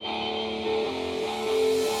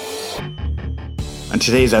On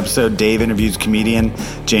today's episode, Dave interviews comedian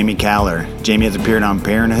Jamie Caller. Jamie has appeared on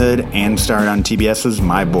Parenthood and starred on TBS's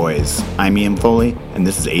My Boys. I'm Ian Foley, and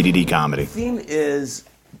this is ADD Comedy. The theme is,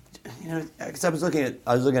 because I was looking at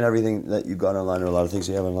everything that you've got online, or a lot of things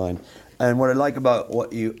you have online, and what I like about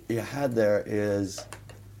what you had there is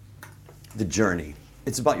the journey.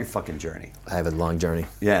 It's about your fucking journey. I have a long journey.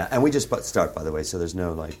 Yeah, and we just start, by the way, so there's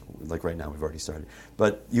no, like right now we've already started.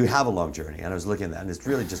 But you have a long journey, and I was looking at that, and it's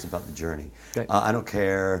really just about the journey. Okay. I don't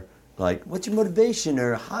care, what's your motivation,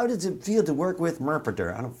 or how does it feel to work with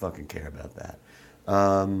Merpeter? I don't fucking care about that.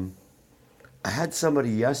 I had somebody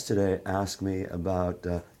yesterday ask me about,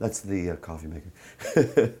 that's the coffee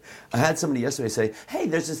maker. I had somebody yesterday say, hey,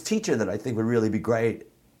 there's this teacher that I think would really be great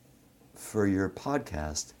for your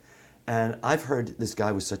podcast. And I've heard this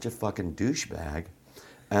guy was such a fucking douchebag,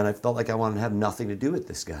 and I felt like I wanted to have nothing to do with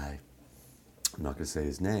this guy. I'm not going to say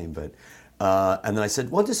his name, but... and then I said,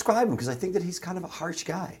 well, describe him, because I think that he's kind of a harsh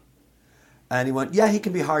guy. And he went, yeah, he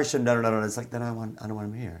can be harsh, and da-da-da-da. It's like, then I don't want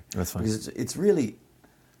him here. That's fine. Because it's really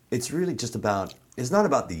just about... It's not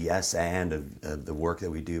about the yes and of the work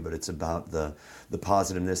that we do, but it's about the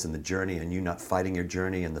positiveness and the journey, and you not fighting your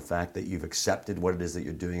journey, and the fact that you've accepted what it is that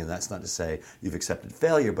you're doing. And that's not to say you've accepted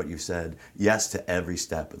failure, but you've said yes to every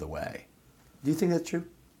step of the way. Do you think that's true?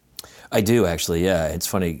 I do, actually, yeah. It's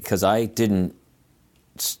funny, because I didn't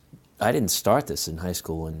start this in high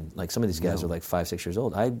school, and like some of these guys are like 5, 6 years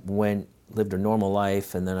old. I lived a normal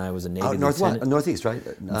life, and then I was a Navy lieutenant. Northeast, right?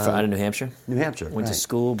 Out of New Hampshire. New Hampshire, Went to right.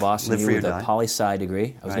 school, Boston U, with a poli-sci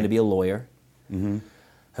degree. I was going to be a lawyer. Mm-hmm.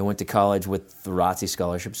 I went to college with the ROTC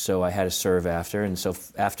scholarship, so I had to serve after. And so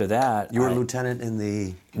after that... You were a lieutenant in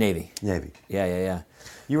the... Navy. Navy. Yeah.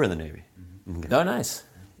 You were in the Navy. Mm-hmm. Okay. Oh, nice.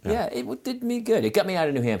 Yeah, it did me good. It got me out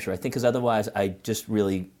of New Hampshire, I think, because otherwise I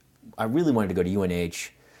really wanted to go to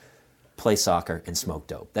UNH, play soccer, and smoke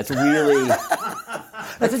dope. That's really...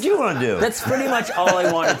 That's what you want to do. That's pretty much all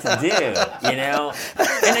I wanted to do, you know?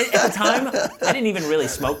 And at the time, I didn't even really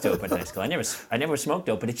smoke dope in high school. I never smoked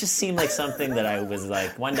dope, but it just seemed like something that I was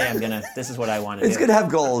like, one day this is what I want to do. It's good to have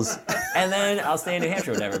goals. And then I'll stay in New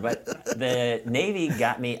Hampshire or whatever. But the Navy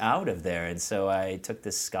got me out of there, and so I took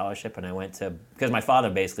this scholarship, and I went to, because my father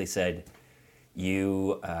basically said,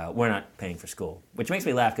 we're not paying for school, which makes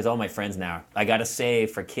me laugh because all my friends now, I got to say,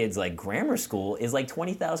 for kids, like grammar school is like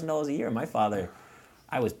 $20,000 a year. My father...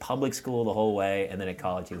 I was public school the whole way, and then at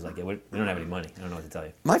college he was like, yeah, we don't have any money. I don't know what to tell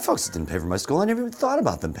you. My folks didn't pay for my school. I never even thought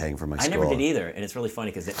about them paying for my school. I never did either, and it's really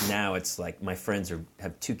funny because now it's like my friends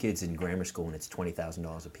have 2 kids in grammar school, and it's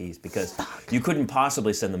 $20,000 a piece because you couldn't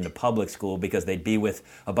possibly send them to public school because they'd be with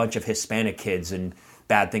a bunch of Hispanic kids and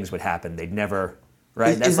bad things would happen. They'd never...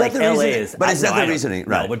 Right, that's like LA is. But is that the reasoning?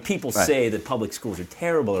 Right. No, when people say that public schools are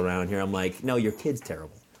terrible around here, I'm like, no, your kid's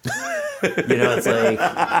terrible. You know, it's like,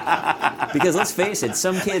 because let's face it,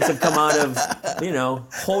 some kids have come out of,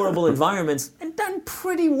 horrible environments and done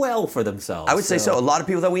pretty well for themselves. I would say so. A lot of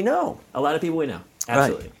people that we know. A lot of people we know,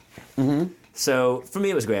 absolutely. Right. Mm-hmm. So for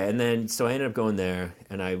me, it was great. And then, so I ended up going there,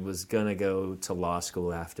 and I was going to go to law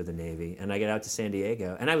school after the Navy. And I got out to San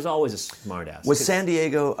Diego, and I was always a smart ass. Was San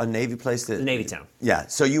Diego a Navy place? A Navy town. Yeah,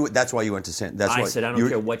 so that's why you went to San Diego. I said, I don't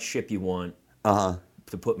care what ship you want to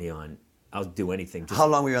put me on. I'll do anything. How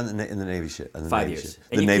long were you in the Navy ship? 5 years.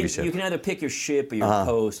 The Navy ship. You can either pick your ship or your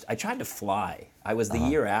post. I tried to fly. I was the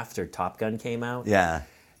year after Top Gun came out. Yeah.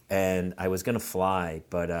 And I was going to fly,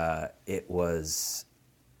 but it was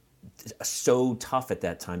so tough at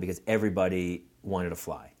that time because everybody wanted to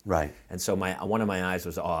fly. Right. And so one of my eyes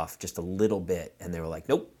was off just a little bit, and they were like,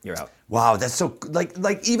 nope, you're out. Wow, that's so, like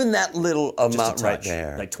even that little amount just right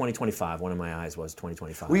there. Like 2025, one of my eyes was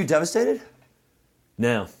 2025. Were you devastated?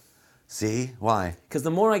 No. See? Why? Because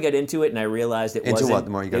the more I got into it and I realized it wasn't... Into what?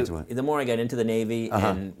 The more you got into it? The more I got into the Navy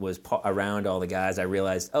and was around all the guys, I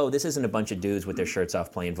realized, this isn't a bunch of dudes with their shirts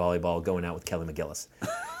off playing volleyball going out with Kelly McGillis.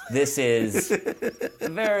 This is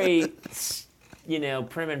very,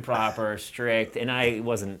 prim and proper, strict, and I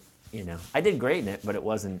wasn't, I did great in it, but it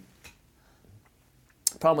wasn't...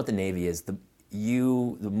 The problem with the Navy is the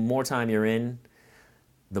more time you're in,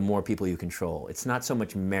 the more people you control. It's not so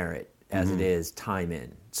much merit as it is time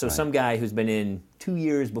in. So some guy who's been in 2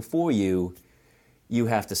 years before you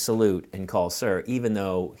have to salute and call sir, even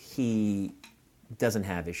though he doesn't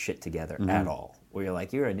have his shit together at all. Where you're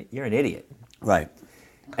like, you're an idiot. Right.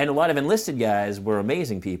 And a lot of enlisted guys were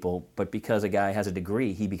amazing people, but because a guy has a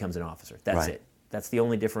degree, he becomes an officer. That's it. That's the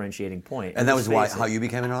only differentiating point. And that was how you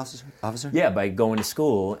became an officer? Yeah, by going to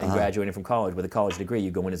school and graduating from college. With a college degree,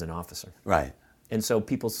 you go in as an officer. Right. And so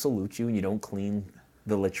people salute you, and you don't clean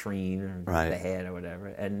the latrine or the head or whatever.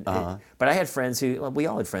 And but I had friends we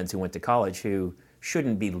all had friends who went to college who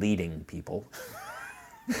shouldn't be leading people.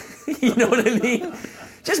 You know what I mean?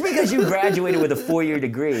 Just because you graduated with a 4-year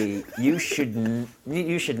degree, you should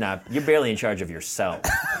not. You're barely in charge of yourself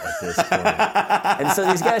at this point. And so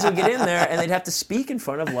these guys would get in there, and they'd have to speak in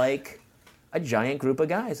front of like a giant group of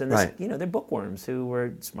guys, and this, Right. they're bookworms who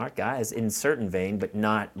were smart guys in certain vein, but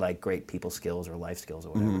not like great people skills or life skills or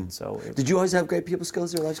whatever. And so, Did you always have great people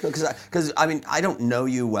skills or life skills? Because I mean, I don't know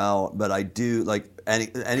you well, but I do like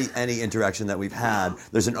any interaction that we've had.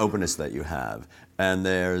 There's an openness that you have, and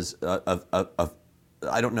there's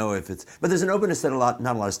I don't know if it's, but there's an openness that not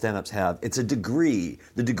a lot of stand-ups have. It's a degree,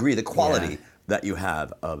 the quality that you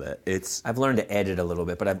have of it. I've learned to edit a little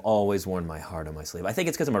bit, but I've always worn my heart on my sleeve. I think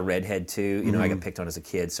it's because I'm a redhead too. I got picked on as a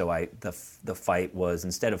kid, so the fight was,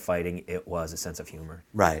 instead of fighting, it was a sense of humor.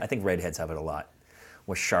 Right. I think redheads have it a lot.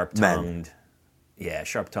 We're sharp-tongued. Yeah,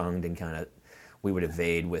 sharp-tongued, and kind of we would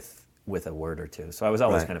evade with a word or two. So I was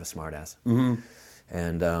always kind of a smartass. Mm-hmm.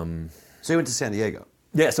 And so you went to San Diego.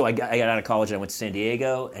 yeah, so I got out of college and I went to San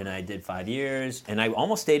Diego, and I did 5 years, and I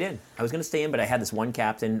almost stayed in. I was going to stay in, but I had this one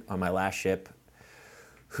captain on my last ship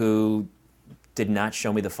who did not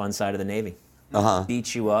show me the fun side of the Navy.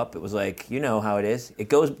 Beat you up. It was like, you know how it is.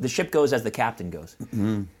 The ship goes as the captain goes.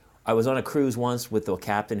 Mm-hmm. I was on a cruise once with a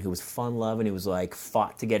captain who was fun-loving. He was like,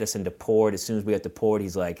 fought to get us into port. As soon as we got to port,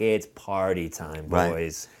 he's like, it's party time,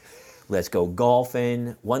 boys. Right. Let's go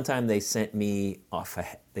golfing. One time they sent me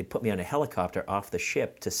they put me on a helicopter off the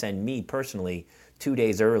ship to send me personally 2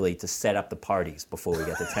 days early to set up the parties before we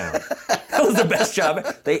got to town. That was the best job.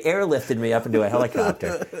 They airlifted me up into a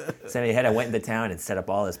helicopter. Sent me ahead. I went into town and set up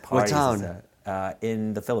all this parties. What town?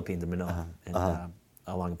 In the Philippines, in Manila,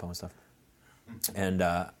 along the and stuff. And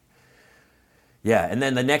and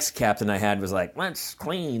then the next captain I had was like, let's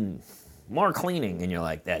clean, more cleaning. And you're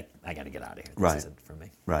like, I got to get out of here. This isn't for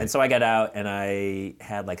me. Right. And so I got out, and I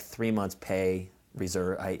had like 3 months pay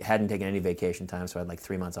reserve. I hadn't taken any vacation time, so I had like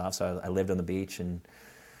 3 months off. So I lived on the beach and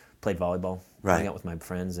played volleyball, hung out with my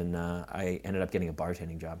friends, and I ended up getting a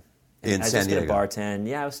bartending job. In San Diego? I was just going to bartend.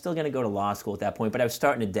 Yeah, I was still going to go to law school at that point, but I was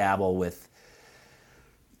starting to dabble with.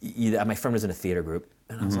 My friend was in a theater group,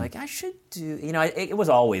 and I was like, I should do. It was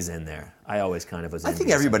always in there. I always kind of was. I think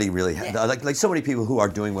everybody really had, like so many people who are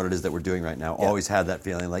doing what it is that we're doing right now always had that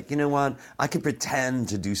feeling like, you know what, I could pretend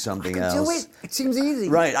to do something else. Do it. It seems easy.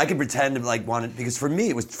 Right. I could pretend to want it, because for me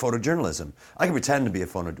it was photojournalism. I could pretend to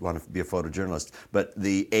want to be a photojournalist, but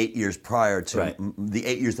the 8 years prior to the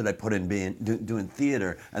 8 years that I put in doing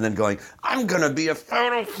theater, and then going, I'm gonna be a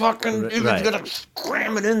photo fucking, gonna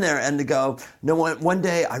cram it in there, and to go, no, one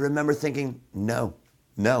day I remember thinking, no,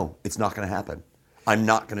 it's not gonna happen. I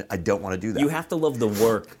don't want to do that. You have to love the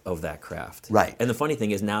work of that craft. Right. And the funny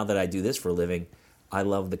thing is, now that I do this for a living, I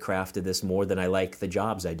love the craft of this more than I like the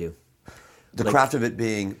jobs I do. The craft of it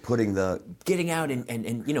being getting out and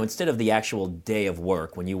instead of the actual day of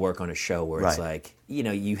work, when you work on a show where it's like,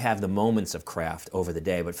 you have the moments of craft over the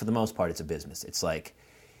day, but for the most part it's a business. It's like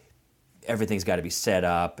everything's got to be set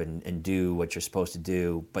up and do what you're supposed to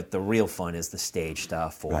do, but the real fun is the stage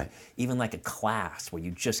stuff, or even like a class where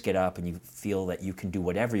you just get up and you feel that you can do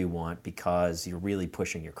whatever you want because you're really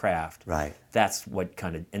pushing your craft. Right. That's what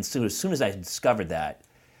kind of, and so as soon as I discovered that,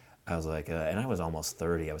 I was like, and I was almost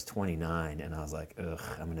 30, I was 29, and I was like, ugh,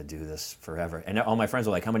 I'm going to do this forever. And all my friends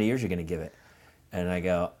were like, how many years are you going to give it? And I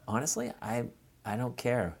go, honestly, I don't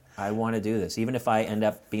care. I want to do this. Even if I end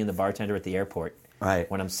up being the bartender at the airport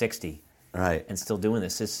when I'm 60. Right. And still doing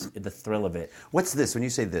this. It's the thrill of it. What's this? When you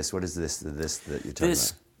say this, what is this that you're talking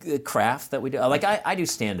about? This craft that we do. Like, I do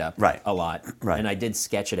stand-up a lot. Right. And I did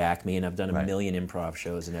sketch at Acme, and I've done a million improv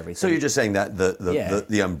shows and everything. So you're just saying that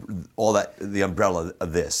the umbrella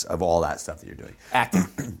of all that stuff that you're doing.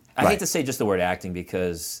 Acting. I hate to say just the word acting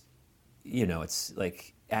because, it's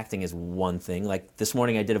like acting is one thing. Like this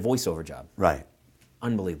morning I did a voiceover job. Right.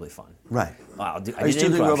 Unbelievably fun. Right. Are you still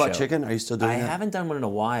doing Robot Chicken? Are you still doing that? I haven't done one in a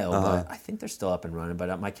while, but I think they're still up and running.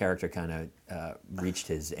 But my character kind of reached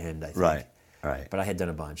his end, I think. Right. But I had done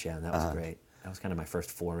a bunch, and that was great. That was kind of my first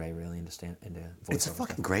foray, really, into voiceover. It's a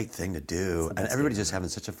fucking great thing to do, and everybody's just having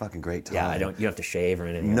such a fucking great time. Yeah, you don't have to shave or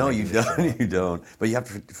anything. No, you don't. You don't. But you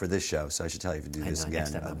have to for this show, so I should tell you if you do this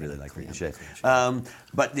again. I'd really like for you to shave.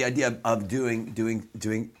 But the idea of doing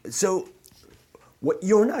so. What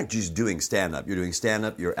you're not just doing stand-up. You're doing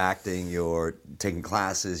stand-up. You're acting. You're taking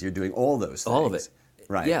classes. You're doing all those things. All of it.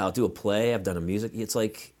 Right. Yeah, I'll do a play. I've done a music.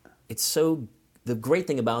 The great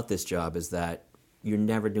thing about this job is that you're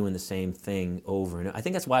never doing the same thing over and over. I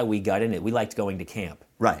think that's why we got in it. We liked going to camp.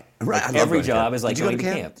 Right. Like every job is like going to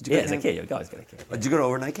camp. Did you go to as a kid, you always go to camp. Did you go to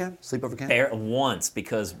overnight camp? Sleepover camp? Once,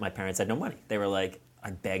 because my parents had no money. They were like, I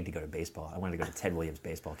begged to go to baseball. I wanted to go to Ted Williams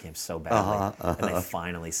baseball camp so badly, and they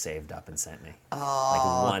finally saved up and sent me. Like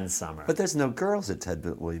one summer. But there's no girls at Ted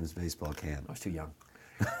Williams baseball camp. I was too young.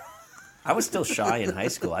 I was still shy in high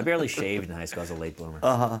school. I barely shaved in high school. I was a late bloomer.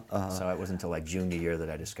 So it wasn't until like junior year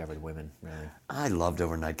that I discovered women, really. I loved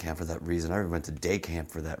overnight camp for that reason. I went to day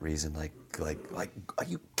camp for that reason. Like, are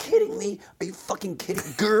you kidding me? Are you fucking kidding?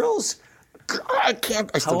 Girls? I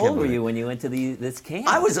can't. I still How can't old were believe it. you when you went to this camp?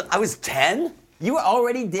 I was 10. You were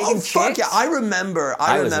already digging Oh chicks? fuck yeah! I remember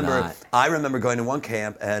going to one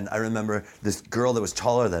camp, and I remember this girl that was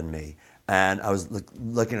taller than me, and I was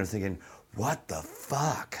looking at her thinking, "What the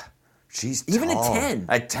fuck? She's Even at tall." 10?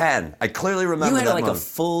 At 10, I clearly remember You had that like moment. a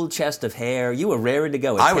full chest of hair. You were raring to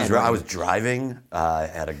go at I 10, was weren't I you? was driving. I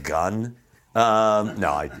had a gun.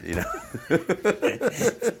 I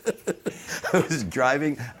was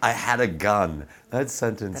driving. I had a gun. That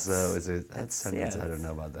sentence was that sentence. yeah. I don't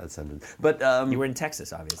know about that sentence, but You were in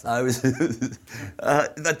Texas, obviously. I was.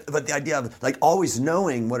 But the idea of like always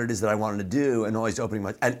knowing what it is that I wanted to do, and always opening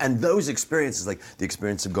my and those experiences, like the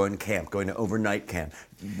experience of going to camp, going to overnight camp.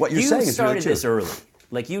 What you're saying You is really started true. this early.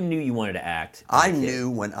 Like you knew you wanted to act. I knew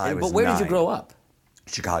when I was. But where did you 9. grow up?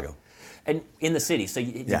 Chicago. And in the city. So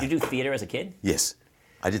did Yeah. you do theater as a kid? Yes,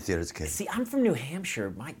 I did theater as a kid. See, I'm from New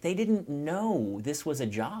Hampshire. They didn't know this was a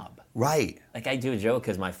job. Right. Like I do a joke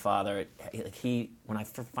because my father, when I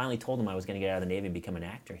finally told him I was going to get out of the Navy and become an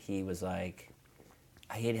actor, he was like,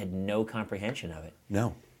 I had no comprehension of it.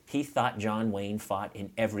 No. He thought John Wayne fought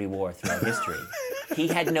in every war throughout history. He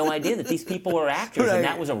had no idea that these people were actors, Right. and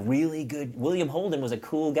that was a really good. William Holden was a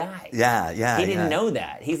cool guy. Yeah. He didn't know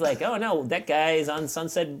that. He's like, oh no, that guy is on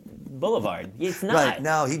Sunset Boulevard. It's not. Right.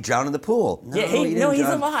 No, he drowned in the pool. No, Yeah, he didn't he's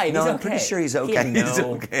drown. alive. No, he's I'm okay. pretty sure he's He okay. had He's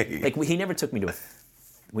no- okay. Like he never took me to.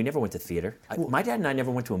 We never went to theater. My dad and I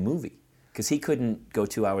never went to a movie because he couldn't go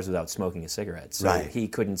 2 hours without smoking a cigarette. So Right. he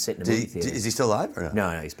couldn't sit in a movie theater. Is he still alive or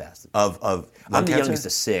no? No, he's passed. Of I'm lung the cancer? youngest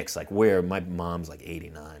of 6. Like my mom's like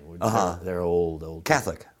 89. They're old.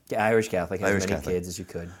 Catholic. Yeah, Irish Catholic. Have Irish as many Catholic. kids as you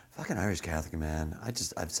could. Fucking Irish Catholic, man.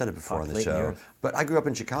 I've said it before Fuck, on the late show. years. But I grew up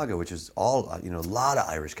in Chicago, which is all, a lot of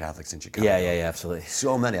Irish Catholics in Chicago. Yeah, absolutely.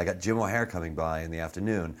 So many. I got Jim O'Hare coming by in the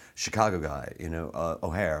afternoon. Chicago guy,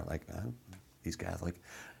 O'Hare. Like, he's Catholic.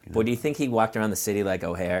 Well, do you think he walked around the city like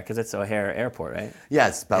O'Hare? Because it's O'Hare Airport, right? Yeah,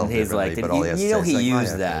 it's spelled And he's differently, like, but all he has to you know say is he like, my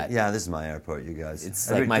used airport. that. Yeah, this is my airport, you guys. It's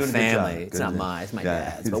You're like my doing a good job. family. It's Good not job. mine. It's my Yeah,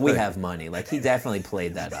 dad's. it's But we like- have money. Like he definitely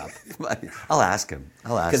played that up. I'll ask him.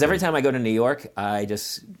 Because every time I go to New York, I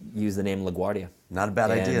just use the name LaGuardia. Not a bad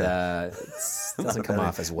idea. And it doesn't come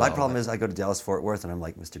off as well. My problem is I go to Dallas Fort Worth and I'm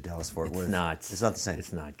like Mr. Dallas Fort Worth. not. It's not the same.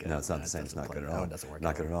 It's not good. No, it's not No, the it same. It's doesn't not play- good at no, all. it doesn't work Not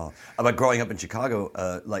out good at all. But growing up in Chicago,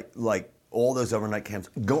 like all those overnight camps,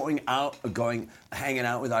 hanging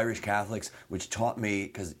out with Irish Catholics, which taught me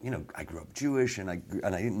because I grew up Jewish and I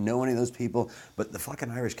didn't know any of those people, but the fucking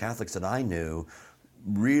Irish Catholics that I knew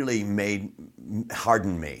really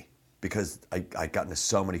hardened me because I got into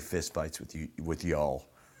so many fist fights with y'all.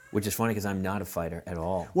 Which is funny because I'm not a fighter at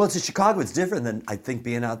all. Well, it's in Chicago. It's different than I think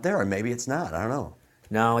being out there, or maybe it's not. I don't know.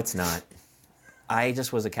 No, it's not. I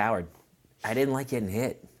just was a coward. I didn't like getting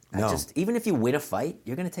hit. No. Even if you win a fight,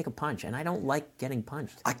 you're going to take a punch, and I don't like getting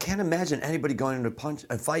punched. I can't imagine anybody going into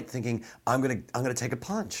a fight thinking I'm gonna take a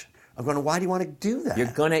punch. I'm going. Why do you want to do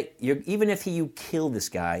that? Even if you kill this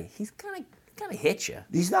guy, he's gonna hit you.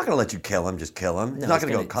 He's not going to let you kill him. Just kill him. He's not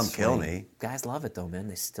going to go come kill me. Guys love it though, man.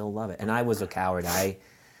 They still love it. And I was a coward. I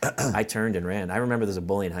turned and ran. I remember there was a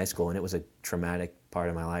bully in high school, and it was a traumatic part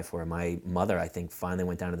of my life where my mother, I think, finally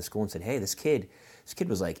went down to the school and said, "Hey, this kid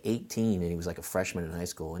was like 18, and he was like a freshman in high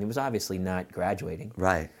school, and he was obviously not graduating."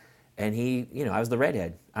 Right. And I was the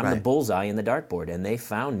redhead. I'm the Right. bullseye in the dartboard, and they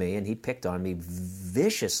found me, and he picked on me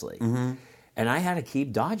viciously. Mm-hmm. And I had to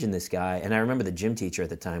keep dodging this guy. And I remember the gym teacher at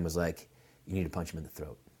the time was like, "You need to punch him in the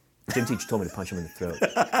throat." The gym teacher told me to punch him in the throat.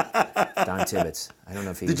 Don Tibbetts. I don't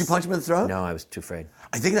know if he Did you punch him in the throat? No, I was too afraid.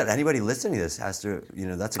 I think that anybody listening to this has to,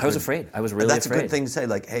 that's a I was afraid. I was really that's afraid. a good thing to say.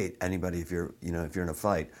 Like, hey, anybody, if you're in a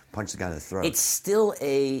fight, punch the guy in the throat. It's still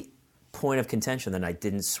a point of contention that I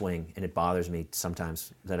didn't swing, and it bothers me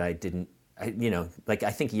sometimes that I didn't. I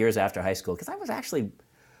think years after high school, because I was actually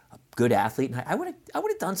a good athlete, and I would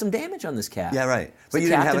have done some damage on this cat. Yeah, right. But But you you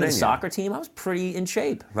didn't have captain it of in the you. soccer team, I was pretty in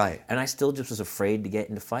shape. Right. And I still just was afraid to get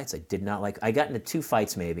into fights. I did not like. I got into 2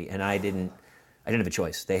 fights maybe, and I didn't have a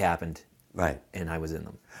choice. They happened. Right. And I was in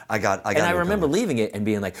them. I got. And I remember leaving it and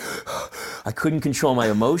being like, I couldn't control my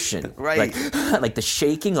emotion. Right. Like the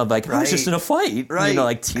shaking of like, I was just in a fight. Right.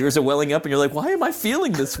 Like tears are welling up and you're like, why am I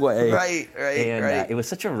feeling this way? Right. And it was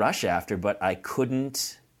such a rush after, but I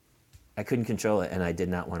couldn't I couldn't control it, and I did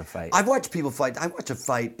not want to fight. I've watched people fight. I watched a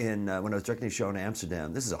fight when I was directing a show in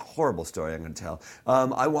Amsterdam. This is a horrible story I'm going to tell.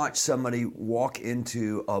 I watched somebody walk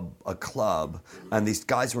into a club, and these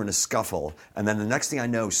guys were in a scuffle. And then the next thing I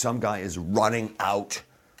know, some guy is running out,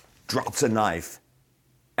 drops a knife,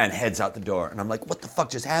 and heads out the door. And I'm like, what the fuck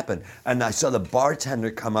just happened? And I saw the bartender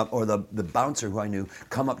come up, or the bouncer who I knew,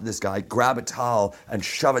 come up to this guy, grab a towel, and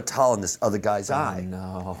shove a towel in this other guy's eye.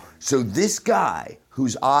 No. So this guy, who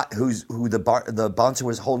the bouncer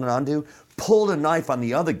was holding on to, pulled a knife on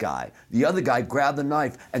the other guy. The other guy grabbed the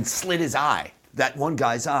knife and slit his eye, that one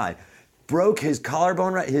guy's eye. Broke his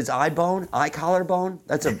collarbone, right? His eye collarbone.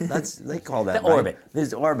 That's they call that the right? orbit.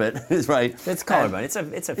 His orbit is right. It's collarbone. It's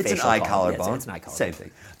an eye collarbone. Yeah, it's an eye collarbone. Same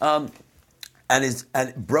thing.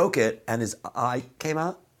 And broke it, and his eye came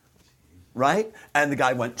out, right? And the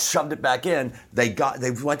guy shoved it back in. They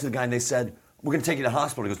went to the guy and they said, "We're going to take you to the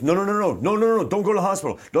hospital." He goes, "No, don't go to the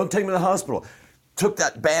hospital. Don't take me to the hospital." Took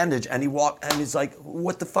that bandage and he walked, and he's like,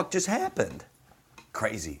 "What the fuck just happened?"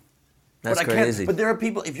 Crazy. That's but crazy. But there are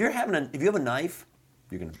people. If you have a knife,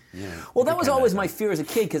 you're gonna. Well, that was always my fear as a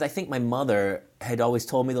kid, because I think my mother had always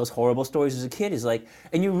told me those horrible stories as a kid. Is like,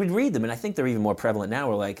 and you would read them, and I think they're even more prevalent now.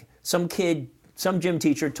 Where like some gym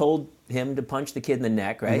teacher told him to punch the kid in the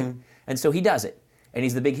neck, right? Mm-hmm. And so he does it. And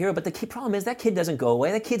he's the big hero, but the problem is that kid doesn't go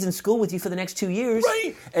away. That kid's in school with you for the next 2 years.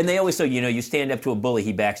 Right. And they always say, you stand up to a bully,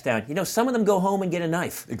 he backs down. Some of them go home and get a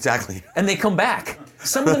knife. Exactly. And they come back.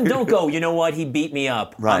 Some of them don't go, you know what, he beat me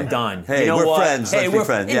up. Right. I'm done. Hey, we're friends. Let's be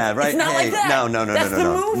friends. Yeah, right. It's not like that. No. That's the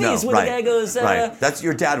movies where the guy goes, right. That's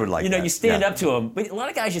your dad would like that. You stand up to him. But a lot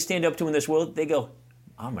of guys you stand up to in this world, they go,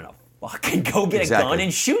 I'm going to fucking go get a gun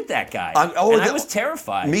and shoot that guy. I was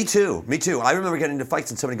terrified. Me too. I remember getting into fights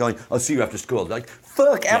and somebody going, "I'll see you after school." Like,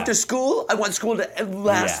 fuck, after school? I want school to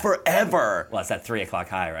last forever. Well, it's that 3 o'clock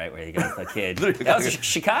high, right, where you got the kid. That was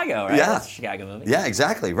Chicago, right? Yeah. That's a Chicago movie. Yeah,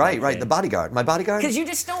 exactly. Right. The Bodyguard. My Bodyguard? Because you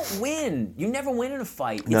just don't win. You never win in a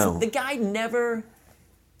fight. No. The guy never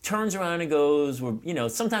turns around and goes,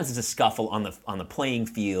 sometimes it's a scuffle on the playing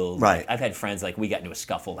field. Right. Like, I've had friends, like, we got into a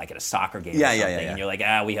scuffle, like, at a soccer game or something, and you're like,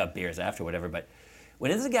 we have beers after, whatever. But when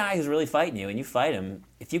it's a guy who's really fighting you and you fight him,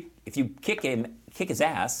 if you kick his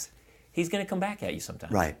ass, he's going to come back at you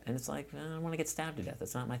sometimes. Right. And it's like, I don't want to get stabbed to death.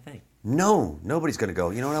 That's not my thing. No, nobody's going to go,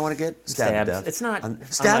 you know what I want to get? Stabbed to death. It's not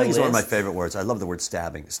stabbing is one of my favorite words. I love the word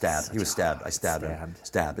stabbing. Stab. He was stabbed. I stabbed him.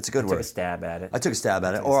 Stab. It's a good word. I took a stab at it. I took a stab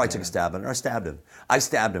at it, or I took a stab at it, or I stabbed him. I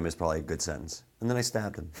stabbed him is probably a good sentence. And then I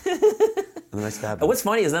stabbed him. What's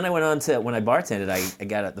funny is then I went on to, when I bartended, I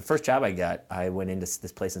got the first job I got, I went into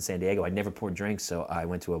this place in San Diego. I'd never poured drinks, so I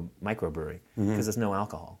went to a microbrewery because there's no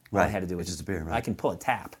alcohol. All I had to do was just a beer, right? I can pull a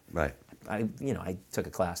tap. Right. I took a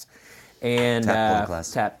class. And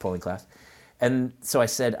tap pulling class. And so I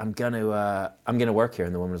said, I'm gonna work here.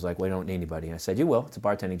 And the woman was like, well, you don't need anybody. And I said, you will. It's a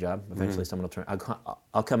bartending job. Eventually someone will turn.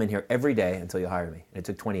 I'll come in here every day until you hire me. And it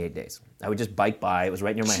took 28 days. I would just bike by. It was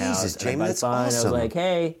right near my house. Jesus, Jamie, that's awesome. awesome. I was like,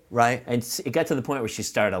 hey. Right. And it got to the point where she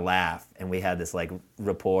started to laugh. And we had this like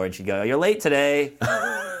rapport. And she'd go, you're late today.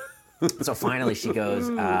 So finally she goes,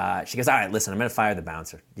 all right, listen, I'm going to fire the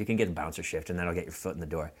bouncer. You can get a bouncer shift and that'll get your foot in the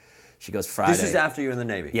door. She goes, Friday. This is after you were in the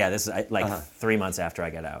Navy? Yeah, this is 3 months after I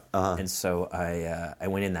got out. And so I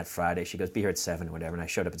went in that Friday. She goes, be here at 7 or whatever. And I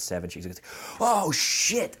showed up at 7. She goes, oh,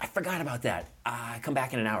 shit, I forgot about that. I come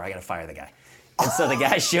back in an hour. I got to fire the guy. And so the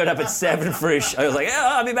guy showed up at 7 for his I was like,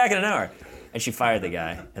 I'll be back in an hour. And she fired the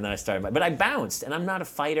guy. And then I started. But I bounced, and I'm not a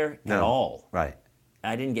fighter at all. Right.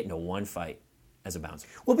 I didn't get into one fight as a bouncer.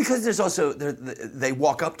 Well, because there's also, they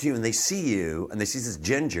walk up to you and they see you and they see this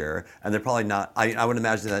ginger and they're probably not, I would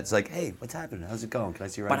imagine that it's like, hey, what's happening? How's it going? Can I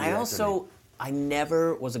see your ID? But I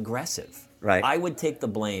never was aggressive. Right. I would take the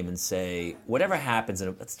blame and say, whatever happens,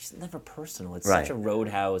 it's just never personal. It's such a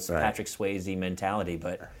Roadhouse, Patrick Swayze mentality.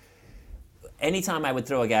 But anytime I would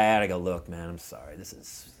throw a guy out, I go, look, man, I'm sorry. This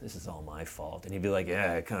is all my fault. And he'd be like,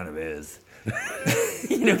 yeah, it kind of is.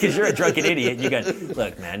 Because you're a drunken idiot. You go,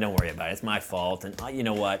 look, man, don't worry about it. It's my fault. And you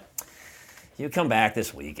know what? You come back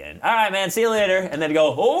this weekend. All right, man, see you later. And then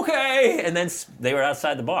go, okay. And then they were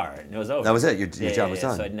outside the bar, and it was over. That was it. Your job was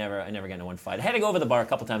done. So I never got into one fight. I had to go over the bar a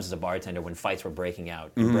couple times as a bartender when fights were breaking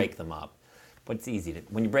out and break them up. But it's easy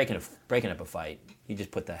when you're breaking up a fight, you just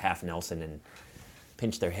put the half Nelson and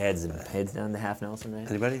pinch their heads down the half Nelson, right?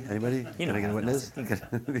 Anybody? You know, Can I get a witness?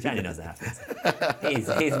 Johnny knows the half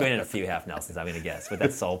Nelson. He's been in a few half Nelsons, I'm going to guess. With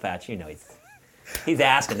that soul patch, he's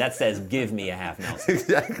asking. That says, give me a half Nelson.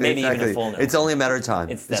 Exactly. Maybe even a full Nelson. It's only a matter of time.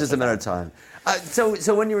 It's just a matter of time.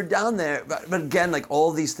 So when you were down there, but again, like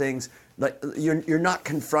all these things, Like you're not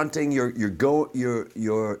confronting. You're going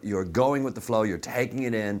with the flow. You're taking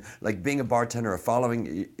it in. Like being a bartender or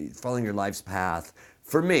following your life's path.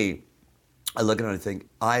 For me, I look at it and I think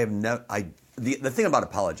the thing about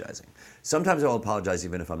apologizing. Sometimes I'll apologize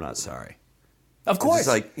even if I'm not sorry. Of course, it's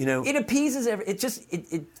like, it appeases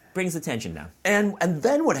it brings the tension down. And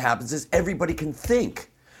then what happens is everybody can think.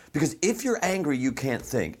 Because if you're angry, you can't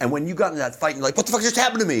think. And when you got in that fight, you're like, what the fuck just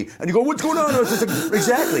happened to me? And you go, what's going on?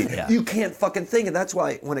 Exactly. Yeah. You can't fucking think. And that's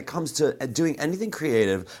why when it comes to doing anything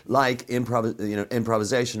creative, like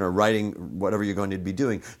improvisation or writing, whatever you're going to be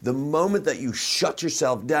doing, the moment that you shut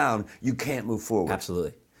yourself down, you can't move forward.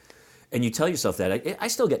 Absolutely. And you tell yourself that. I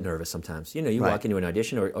still get nervous sometimes. You walk into an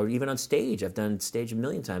audition or even on stage. I've done stage a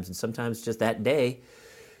million times. And sometimes just that day,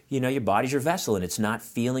 your body's your vessel and it's not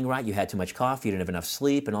feeling right. You had too much coffee, you didn't have enough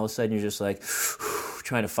sleep, and all of a sudden you're just like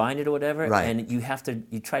trying to find it or whatever. Right. And you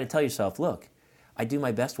try to tell yourself, look, I do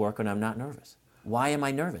my best work when I'm not nervous. Why am I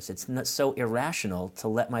nervous? It's not so irrational to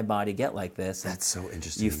let my body get like this. That's so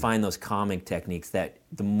interesting. You find those calming techniques that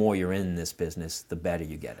the more you're in this business, the better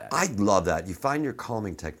you get at it. I love that. You find your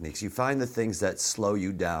calming techniques. You find the things that slow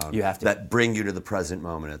you down. You have to. That bring you to the present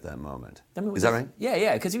moment at that moment. Is that right?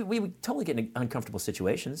 Yeah, because we totally get in uncomfortable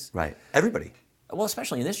situations. Right. Everybody. Well,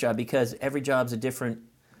 especially in this job, because every job's a different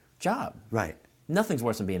job. Right. Nothing's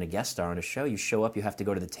worse than being a guest star on a show. You show up, you have to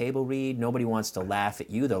go to the table read. Nobody wants to laugh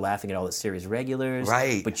at you. They're laughing at all the series regulars.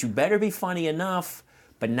 Right. But you better be funny enough,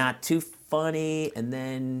 but not too funny.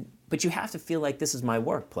 But you have to feel like this is my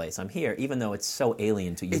workplace. I'm here, even though it's so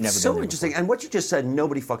alien to you. It's so interesting. And what you just said,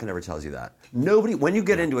 nobody fucking ever tells you that. Nobody, when you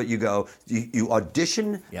get into it, you go, you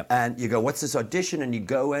audition, and you go, what's this audition? And you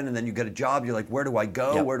go in, and then you get a job. You're like, where do I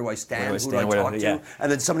go? Yep. Where do I stand? Where do I Who do I stand? talk to? Yeah. And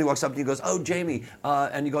then somebody walks up to you and goes, oh, Jamie.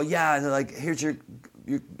 And you go, yeah. And they're like, here's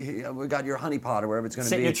we got your honey pot or wherever it's going to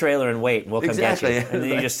be. Sit in your trailer and wait, and we'll come get you. And then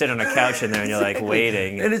you just sit on a couch in there, and you're like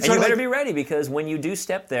waiting. And you better be ready, because when you do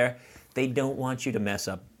step there, they don't want you to mess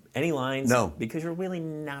up any lines. No. Because you're really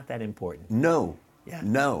not that important. No. Yeah.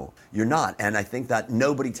 No, you're not. And I think that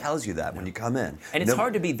nobody tells you that when you come in. And it's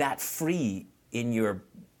hard to be that free in your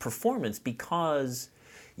performance because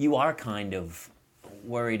you are kind of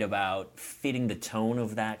worried about fitting the tone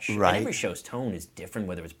of that show. Right. And every show's tone is different,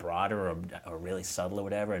 whether it's broader or really subtle or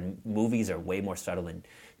whatever. And movies are way more subtle than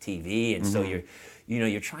TV. And so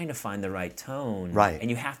you're trying to find the right tone. Right. And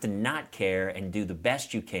you have to not care and do the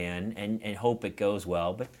best you can and hope it goes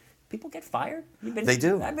well. But people get fired. They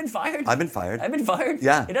do. I've been fired. I've been fired. I've been fired.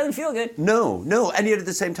 Yeah. It doesn't feel good. No. And yet at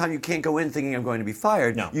the same time, you can't go in thinking I'm going to be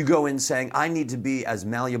fired. No. You go in saying, I need to be as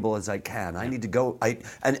malleable as I can. I need to go.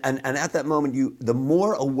 And at that moment, the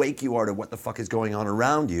more awake you are to what the fuck is going on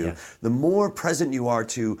around you, the more present you are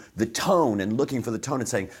to the tone and looking for the tone and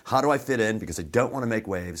saying, how do I fit in? Because I don't want to make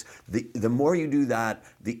waves. The more you do that,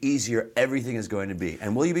 the easier everything is going to be.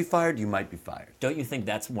 And will you be fired? You might be fired. Don't you think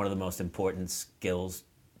that's one of the most important skills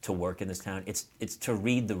to work in this town? It's to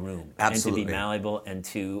read the room. Absolutely. And to be malleable and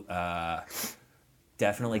to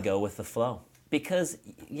definitely go with the flow. Because,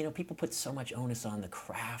 people put so much onus on the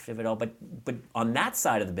craft of it all. But on that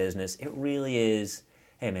side of the business, it really is,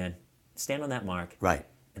 hey, man, stand on that mark. Right.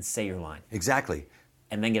 And say your line. Exactly.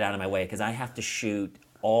 And then get out of my way, because I have to shoot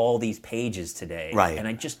all these pages today. Right. And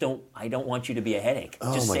I don't want you to be a headache.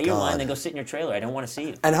 Oh, just my say your God. line, then go sit in your trailer. I don't want to see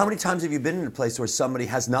you. And how many times have you been in a place where somebody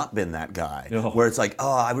has not been that guy? No. Where it's like,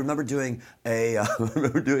 oh, I remember doing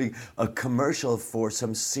a commercial for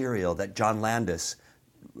some cereal that John Landis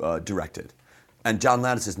directed, and John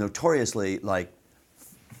Landis is notoriously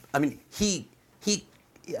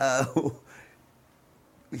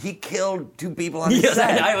he killed two people on his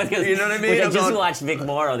set. You know what I mean? I just watched Vic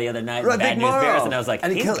Morrow the other night, Right, Bad Vic News Morrow. Bears, and I was like,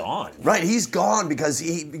 he's gone. Right, he's gone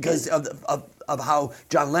because of how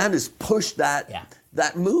John Landis pushed that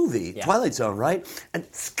movie, Twilight Zone, right? And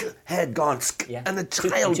head gone, and the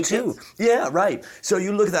child two too. kids. Yeah, right. So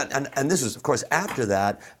you look at that, and this was, of course, after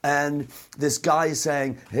that, and this guy is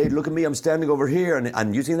saying, hey, look at me, I'm standing over here, and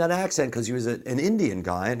I'm using that accent because he was an Indian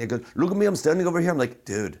guy, and he goes, look at me, I'm standing over here. I'm like,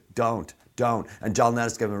 dude, don't. And John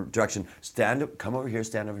Landis gave him a direction, come over here,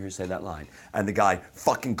 stand over here, say that line. And the guy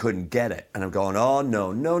fucking couldn't get it. And I'm going, oh,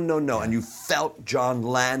 no. And you felt John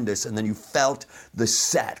Landis, and then you felt the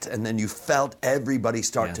set, and then you felt everybody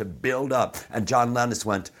start to build up. And John Landis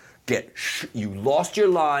went, you lost your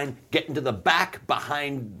line, get into the back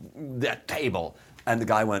behind that table. And the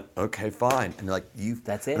guy went, okay, fine. And they're like,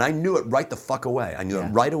 that's it. And I knew it right the fuck away. I knew it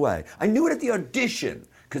right away. I knew it at the audition.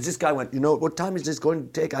 Because this guy went, what time is this going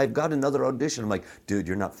to take? I've got another audition. I'm like, dude,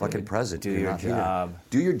 you're not fucking present. Do your job.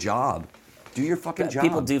 Do your job. Do your fucking job.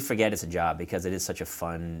 People do forget it's a job because it is such a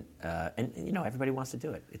fun, and everybody wants to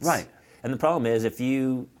do it. Right. And the problem is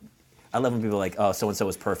I love when people are like, oh, so and so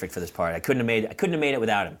was perfect for this part. I couldn't have made it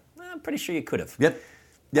without him. Well, I'm pretty sure you could have. Yep.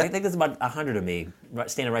 I think there's about 100 of me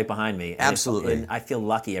standing right behind me. And Absolutely. and I feel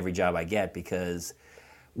lucky every job I get because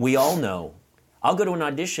we all know. I'll go to an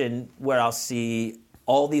audition where I'll see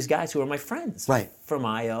all these guys who are my friends. Right. From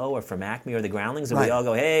I.O. or from Acme or the Groundlings. And Right. we all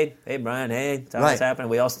go, hey Brian, hey, tell me what's happening.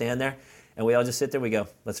 We all stand there and we all just sit there. We go,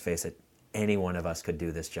 let's face it, any one of us could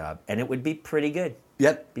do this job. And it would be pretty good.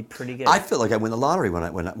 Yep. Be pretty good. I feel like I win the lottery when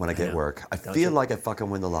I get know. work. I Don't feel you? like I fucking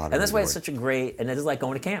win the lottery. And that's why when I it's work. such a great, and it is like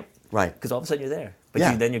going to camp. Right. Because all of a sudden you're there. But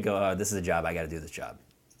Yeah. then you go, oh, this is a job, I got to do this job.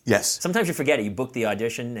 Yes. Sometimes you forget it. You book the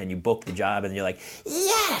audition and you book the job, and you're like,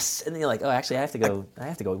 yes. And then you're like, oh, actually, I have to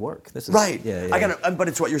go work. This is Right. Yeah. I gotta, but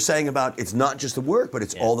it's what you're saying about it's not just the work, but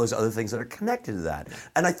it's Yeah. all those other things that are connected to that.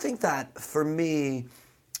 And I think that for me,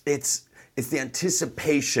 it's the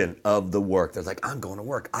anticipation of the work. There's like, I'm going to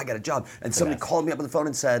work. I got a job. And somebody best. called me up on the phone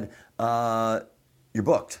and said, you're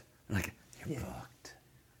booked. I'm like, you're booked.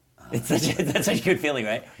 It's that's such a good feeling,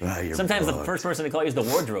 right? Right, you're Sometimes the booked. first person to call you is the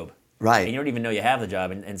wardrobe. Right. And you don't even know you have the job,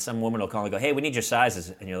 and some woman will call and go, hey, we need your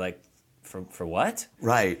sizes. And you're like, for what?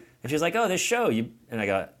 Right. And she's like, oh, this show. And I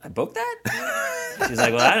go, I booked that? She's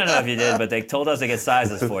like, well, I don't know if you did, but they told us to get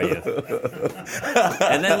sizes for you.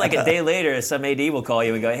 And then like a day later, some AD will call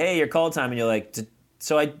you and go, hey, your call time. And you're like,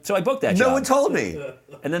 so I booked that job. No one told me.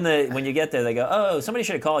 And then when you get there, they go, oh, somebody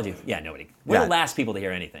should have called you. Yeah, nobody. We're Yeah. the last people to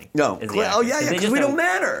hear anything. No. is the Oh, actors. yeah, They because just we don't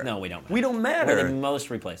matter. No, we don't matter. We don't matter. We're the most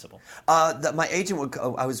replaceable. My agent would.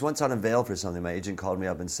 I was once on Avail for something. My agent called me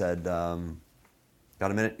up and said, "Got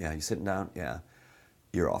a minute? Yeah, you sitting down? Yeah,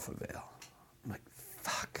 you're off Avail." I'm like,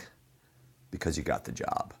 "Fuck," because you got the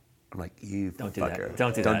job. I'm like, "You Don't do fucker. that.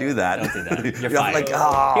 Don't do Don't that. do that. Don't do that. You're I'm fired. like,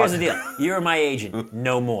 oh. Here's the deal. You're my agent.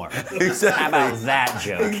 No more. Exactly. How about that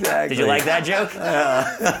joke? Exactly. Did you like that joke?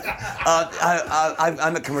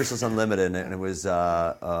 I'm at Commercials Unlimited, and it was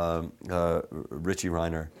Richie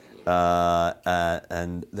Reiner.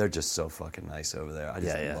 And they're just so fucking nice over there. I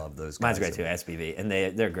just love those guys. Mine's great too, SPV, and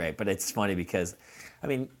they're great. But it's funny because, I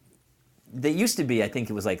mean, they used to be. I think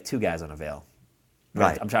it was like 2 guys on Avail.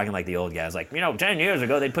 Right. I'm talking like the old guys. Like 10 years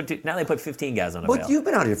ago, now they put 15 guys on Avail. But you've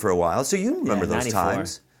been out here for a while, so you remember those 94.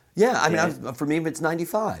 times. Yeah, I mean, Yeah. for me, it's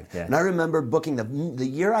 95. Yeah. And I remember booking the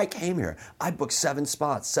year I came here, I booked 7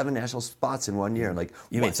 national spots in 1 year. Like,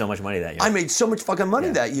 You made so much money that year. I made so much fucking money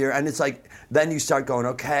Yeah. that year, and it's like, then you start going,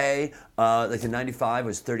 okay, like in 95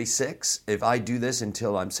 was 36. If I do this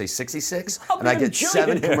until I'm, say, 66, I'll and I be a get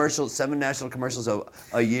 7 billionaire. 7 national commercials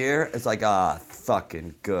a year, it's like,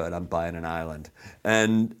 fucking good, I'm buying an island.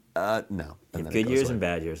 And no. And then it Good goes years away. and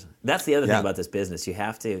bad years. That's the other thing Yeah. about this business. You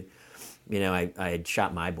have to, I had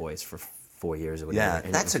shot My Boys for 4 years or whatever. Yeah,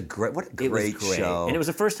 and that's it what a was great show. And it was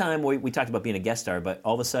the first time we talked about being a guest star, but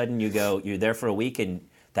all of a sudden you're there for a week, and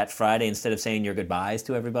that Friday, instead of saying your goodbyes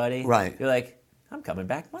to everybody, Right. you're like, I'm coming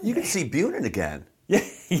back Monday. You can see Bunin again. Yeah,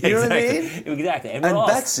 You know what I exactly. Exactly. And we're all,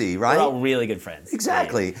 Betsy, right? We're all really good friends.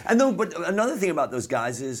 Exactly. And though, but another thing about those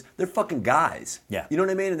guys is they're fucking guys. Yeah. You know what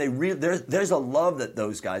I mean? And there's a love that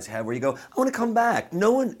those guys have where you go, I want to come back.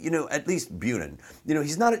 No one, at least Bunin,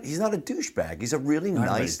 he's not a douchebag. He's a really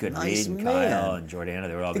Everybody's nice, good. nice Reed and man. Kyle and Jordana,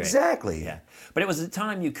 they were all great. Exactly. Yeah. But it was a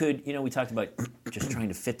time you could, we talked about just trying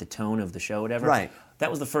to fit the tone of the show, whatever. Right. That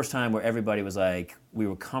was the first time where everybody was like, we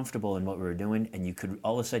were comfortable in what we were doing, and you could,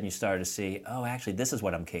 all of a sudden you started to see, oh, actually, this is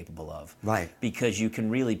what I'm capable of. Right. Because you can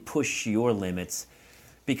really push your limits.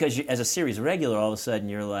 Because as a series regular, all of a sudden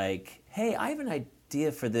you're like, hey, I have an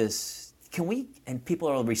idea for this. Can we? And people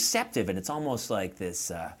are receptive, and it's almost like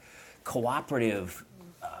this cooperative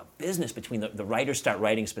business between the writers start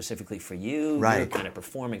writing specifically for you. Right. You're kind of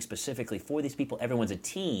performing specifically for these people. Everyone's a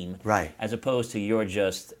team. Right. As opposed to you're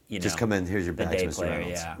just, Just come in, here's your the badge, day Mr. player.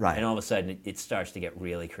 Reynolds. Yeah. Right. And all of a sudden it starts to get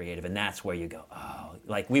really creative, and that's where you go, oh,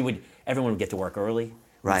 like everyone would get to work early. We'd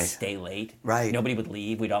Right. stay late. Right. Nobody would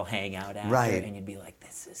leave. We'd all hang out after. Right. And you'd be like,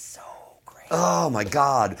 this is so great. Oh my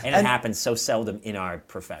God. And it happens so seldom in our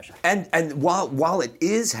profession. And while it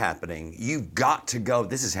is happening, you've got to go.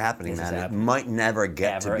 This is happening, This is man. It happening. might never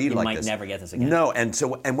get Ever. to be You like might this. never get this again. No, and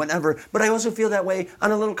whenever. But I also feel that way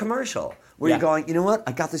on a little commercial where Yeah. you're going, you know what?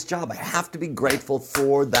 I got this job. I have to be grateful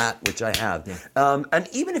for that which I have. Yeah. And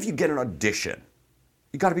even if you get an audition,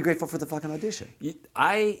 you got to be grateful for the fucking audition.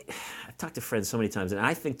 I've talked to friends so many times, and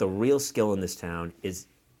I think the real skill in this town is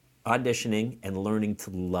auditioning and learning to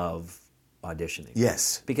love auditioning.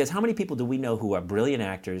 Yes. Because how many people do we know who are brilliant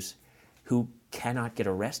actors who cannot get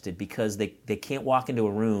arrested because they can't walk into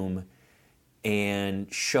a room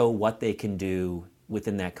and show what they can do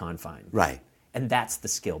within that confine? Right. And that's the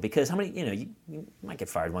skill. Because how many, you might get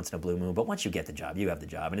fired once in a blue moon, but once you get the job, you have the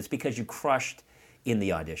job. And it's because you crushed in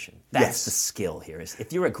the audition. That's Yes. the skill here. Is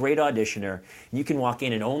if you're a great auditioner, you can walk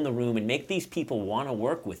in and own the room and make these people want to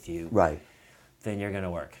work with you, Right. then you're going to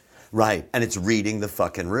work. Right. And it's reading the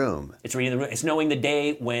fucking room. It's reading the room. It's knowing the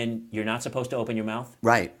day when you're not supposed to open your mouth.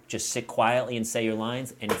 Right. Just sit quietly and say your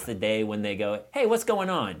lines. And it's the day when they go, hey, what's going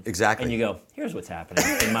on? Exactly. And you go, here's what's happening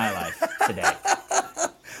in my life today.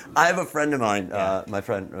 I have a friend of mine, my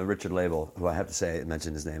friend Richard Label, who I have to say, I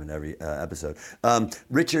mention his name in every episode.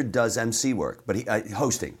 Richard does MC work, but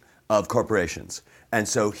hosting of corporations. And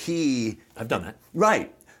so I've done that.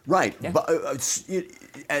 Right. Yeah. But,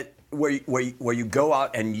 where you go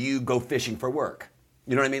out and you go fishing for work.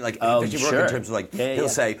 You know what I mean? Like fishing for work in terms of like, he'll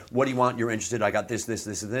say, what do you want? You're interested. I got this,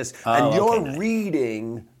 and this. And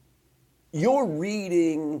you're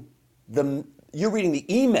reading the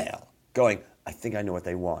email going, I think I know what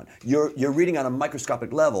they want. You're reading on a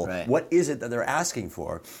microscopic level, right. What is it that they're asking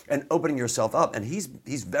for, and opening yourself up. And he's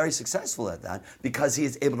very successful at that because he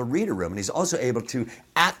is able to read a room, and he's also able to,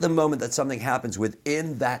 at the moment that something happens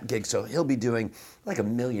within that gig. So he'll be doing like $1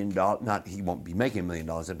 million. He won't be making $1 million,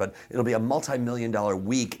 but it'll be a multi-million-dollar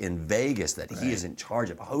week in Vegas that he is in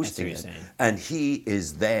charge of hosting it, and he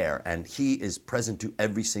is there, and he is present to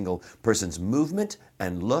every single person's movement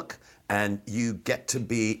and look. And you get to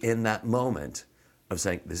be in that moment of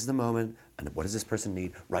saying, this is the moment, and what does this person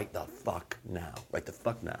need? Right the fuck now. Right the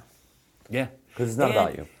fuck now. Yeah. Because it's not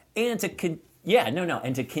about you. And to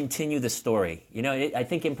and to continue the story. You know, I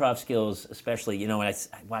think improv skills, especially, you know, when I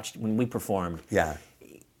watched, when we performed,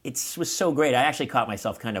 it was so great. I actually caught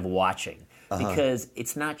myself kind of watching. Because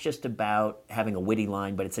it's not just about having a witty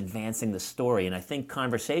line, but it's advancing the story. And I think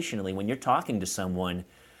conversationally, when you're talking to someone,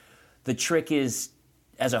 the trick is,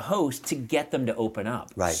 as a host, to get them to open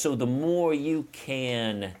up. Right. So the more you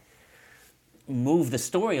can move the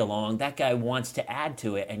story along, that guy wants to add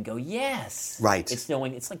to it and go, yes. Right. It's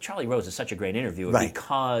like Charlie Rose is such a great interviewer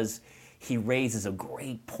because he raises a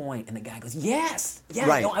great point and the guy goes, yes. Yeah,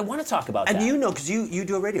 right. No, I want to talk about that. And you know, because you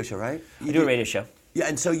do a radio show, right? I do a radio show. Yeah,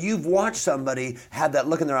 and so you've watched somebody have that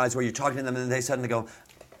look in their eyes where you're talking to them and then they suddenly go,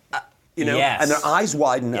 you know, yes. and their eyes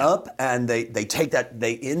widen up and they take that,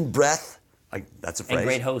 they in-breath. Like, that's a phrase. And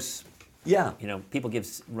great hosts. Yeah. You know, people give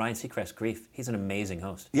Ryan Seacrest grief. He's an amazing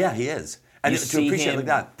host. Yeah, he is. And you to see appreciate him like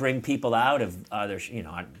that. bring people out of their, you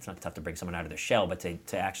know, it's not tough to bring someone out of their shell, but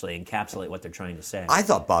to actually encapsulate what they're trying to say. I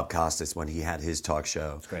thought Bob Costas, when he had his talk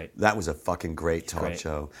show, great. That was a fucking great talk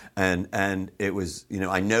show. And it was, you know,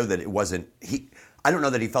 I know that it wasn't, I don't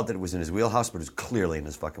know that he felt that it was in his wheelhouse, but it was clearly in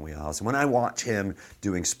his fucking wheelhouse. And when I watch him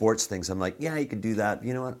doing sports things, I'm like, yeah, he could do that.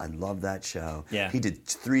 You know what? I love that show. Yeah. He did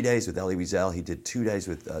 3 days with Elie Wiesel. He did 2 days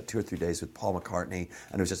with 2 or 3 days with Paul McCartney.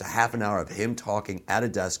 And it was just a half an hour of him talking at a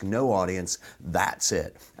desk, no audience. That's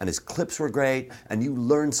it. And his clips were great. And you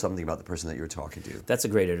learned something about the person that you were talking to. That's a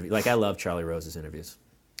great interview. Like, I love Charlie Rose's interviews.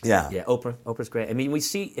 Yeah. Yeah, Oprah's great. I mean, we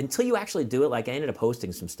see, until you actually do it, like I ended up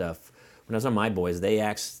hosting some stuff. When I was on My Boys, they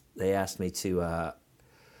asked me to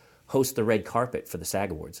host the red carpet for the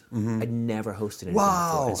SAG Awards. I'd never hosted anything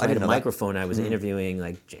before. And so I had a microphone. I was interviewing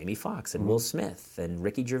like Jamie Foxx and Will Smith and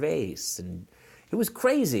Ricky Gervais, and it was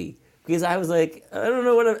crazy because I was like, I don't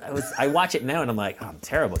know what I watch it now and I'm like, oh, I'm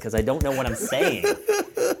terrible because I don't know what I'm saying.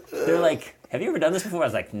 They're like, have you ever done this before? I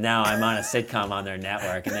was like, no, I'm on a sitcom on their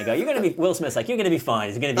network. And they go, you're going to be, Will Smith's like, you're going to be fine.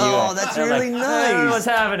 He's going to be Oh, that's really nice. I don't know what's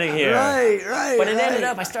happening here. Right. But it ended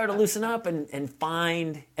up, I started to loosen up and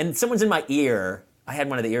find, and someone's in my ear. I had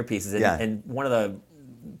one of the earpieces, and one of the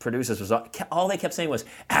producers was, all they kept saying was,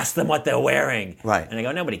 ask them what they're wearing. Right. And I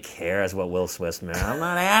go, nobody cares what Will Smith's wearing. I'm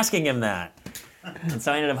not asking him that. And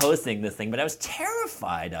so I ended up hosting this thing, but I was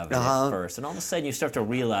terrified of it at first. And all of a sudden you start to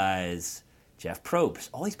realize, Jeff Probst,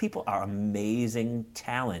 all these people are amazing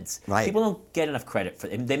talents. Right. People don't get enough credit for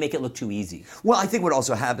them. They make it look too easy. Well, I think what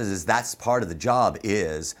also happens is that's part of the job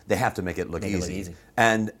is they have to make it look easy.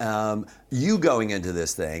 And you going into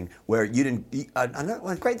this thing where you didn't...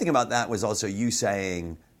 the great thing about that was also you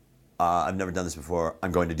saying, I've never done this before,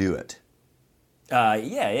 I'm going to do it.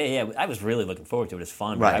 Yeah. I was really looking forward to it. It was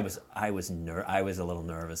fun. Right. But I was a little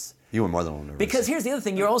nervous. You were more than a little nervous. Because here's the other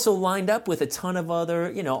thing. You're also lined up with a ton of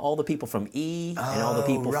other, all the people from E! And all the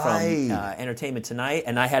people from Entertainment Tonight.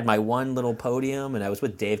 And I had my one little podium, and I was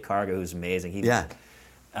with Dave Cargo, who's amazing.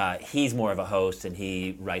 He's more of a host, and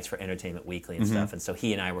he writes for Entertainment Weekly and stuff. And so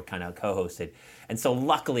he and I were kind of co-hosted. And so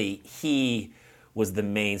luckily, he was the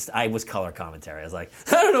main. I was color commentary. I was like,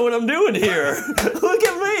 I don't know what I'm doing here. Look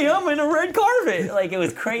at me. I'm in a red carpet. Like, it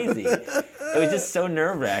was crazy. It was just so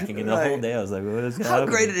nerve-wracking. And the whole day I was like, what is going on? How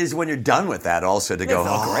great it is when you're done with that also to go,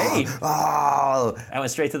 great. Oh. I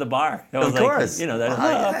went straight to the bar. I was Of course. Like,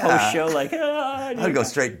 that post-show, like, I'd go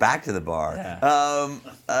straight back to the bar. Yeah.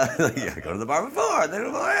 Go to the bar before.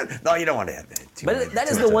 No, you don't want to have that. But that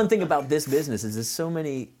is the one thing about this business is there's so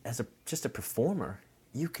many, just a performer,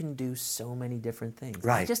 you can do so many different things.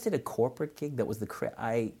 Right. I just did a corporate gig that was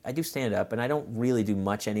I do stand-up, and I don't really do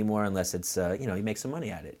much anymore unless it's, you make some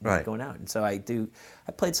money at it. Right. Going out. And so I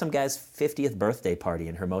played some guy's 50th birthday party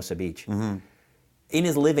in Hermosa Beach. Mm-hmm. In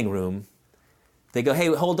his living room, they go, hey,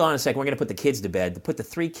 hold on a second, we're going to put the kids to bed. They put the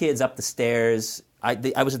 3 kids up the stairs.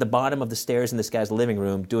 I was at the bottom of the stairs in this guy's living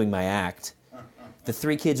room doing my act. The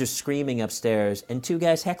 3 kids are screaming upstairs, and 2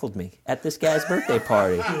 guys heckled me at this guy's birthday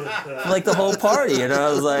party. For like the whole party, and I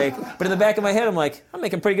was like, but in the back of my head, I'm like, I'm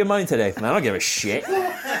making pretty good money today. I don't give a shit.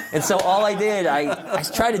 And so all I did, I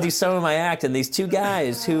tried to do some of my act, and these 2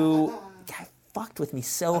 guys who fucked with me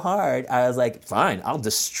so hard, I was like, fine, I'll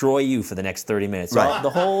destroy you for the next 30 minutes. So Right. the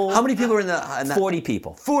whole... How many people were in that? 40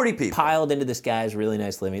 people. 40 people. Piled into this guy's really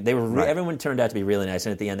nice living. They were Right. Everyone turned out to be really nice,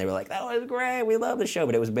 and at the end they were like, that was great, we love the show.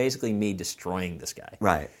 But it was basically me destroying this guy.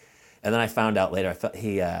 Right. And then I found out later,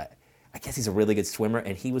 I guess he's a really good swimmer,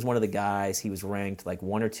 and he was one of the guys, he was ranked like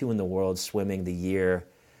 1 or 2 in the world swimming the year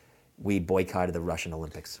we boycotted the Russian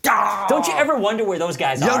Olympics. Oh! Don't you ever wonder where those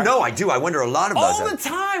guys are? No, I do. I wonder a lot about All that. the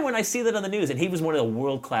time when I see that on the news. And he was one of the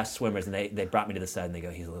world-class swimmers, and they brought me to the side, and they go,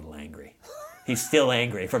 he's a little angry. He's still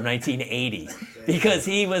angry from 1980 because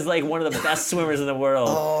he was like one of the best swimmers in the world.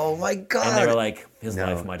 Oh, my God. And they were like, his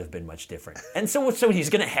life might have been much different. And so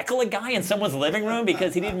he's going to heckle a guy in someone's living room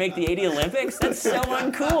because he didn't make the 80 Olympics? That's so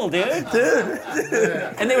uncool, dude.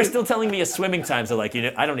 And they were still telling me his swimming times. So like,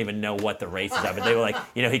 I don't even know what the races are, but they were like,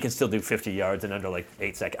 he can still do 50 yards in under like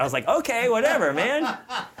 8 seconds. I was like, okay, whatever, man.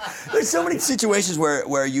 There's so many situations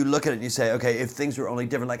where you look at it and you say, okay, if things were only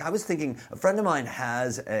different. Like I was thinking, a friend of mine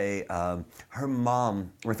has her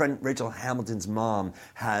mom, my friend Rachel Hamilton's mom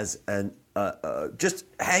has just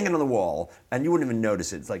hanging on the wall, and you wouldn't even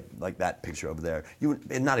notice it. It's like that picture over there.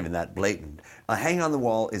 Not even that blatant. Hanging on the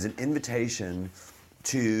wall is an invitation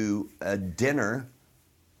to a dinner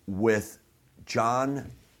with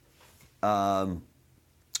John and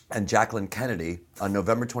Jacqueline Kennedy on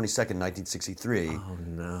November 22nd, 1963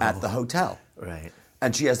 at the hotel. Right.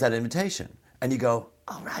 And she has that invitation. And you go,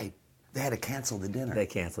 all right. They had to cancel the dinner. They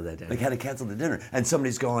canceled that dinner. They had to cancel the dinner. And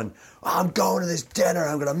somebody's going, I'm going to this dinner.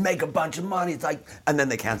 I'm going to make a bunch of money. It's like, and then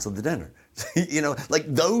they canceled the dinner.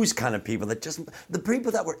 Like those kind of people that just, the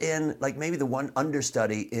people that were in, like maybe the one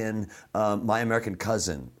understudy in My American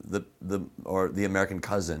Cousin, the American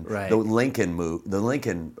Cousin, right. the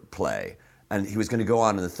Lincoln play. And he was going to go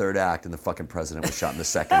on in the 3rd act, and the fucking president was shot in the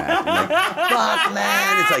 2nd act. I'm like, fuck,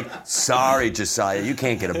 man. It's like, sorry, Josiah, you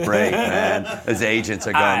can't get a break, man. His agents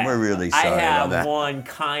are going, we're really sorry about that. I have one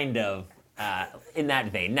kind of, in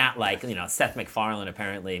that vein, not like, Seth MacFarlane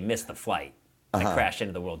apparently missed the flight that crashed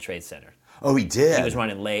into the World Trade Center. Oh, he did? He was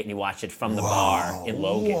running late, and he watched it from the bar in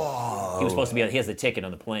Logan. Whoa. He was supposed to be, he has the ticket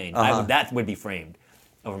on the plane. That would be framed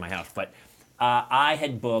over my house. But I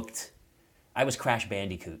was Crash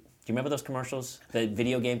Bandicoot. Do you remember those commercials? The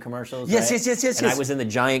video game commercials? Yes, right? yes. And I was in the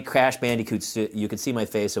giant Crash Bandicoot suit. You could see my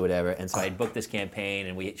face or whatever. And so I booked this campaign,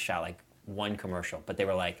 and we shot like one commercial. But they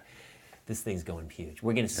were like, this thing's going huge.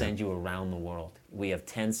 We're going to send you around the world. We have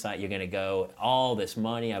 10 sites. You're going to go, all this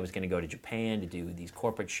money. I was going to go to Japan to do these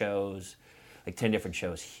corporate shows, like 10 different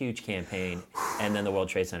shows, huge campaign. And then the World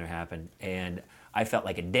Trade Center happened. And I felt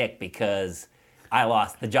like a dick because I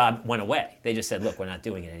lost, the job went away. They just said, look, we're not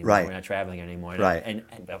doing it anymore. Right. We're not traveling anymore. Right. And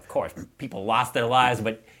of course, people lost their lives,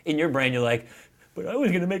 but in your brain, you're like, but I was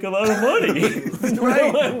going to make a lot of money.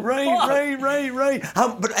 Right.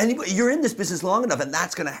 But anybody, you're in this business long enough, and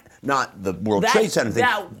that's going to, not the World Trade Center thing.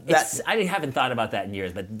 I haven't thought about that in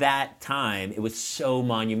years, but that time, it was so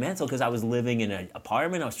monumental because I was living in an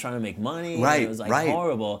apartment. I was trying to make money. Right, And it was like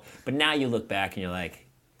horrible. But now you look back and you're like,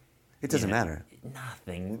 it doesn't matter.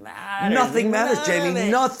 Nothing matters. Nothing matters, Jamie.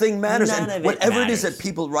 Nothing matters. None And of it whatever it is matters. that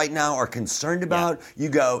people right now are concerned about, you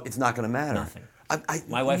go, it's not going to matter. Nothing.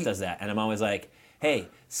 My wife does that, and I'm always like, hey,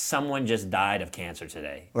 someone just died of cancer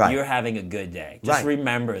today. Right. You're having a good day. Just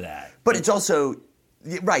remember that. But it's also,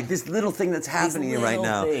 this little thing that's happening right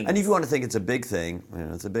now. things. And if you want to think it's a big thing,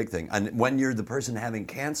 it's a big thing. And when you're the person having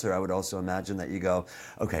cancer, I would also imagine that you go,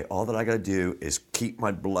 okay, all that I got to do is keep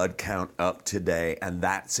my blood count up today, and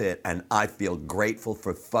that's it. And I feel grateful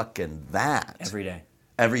for fucking that. Every day.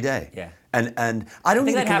 Every day. Yeah. And I don't I think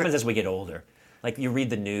even that happens as we get older. Like you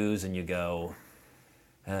read the news and you go,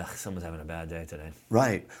 ugh, someone's having a bad day today.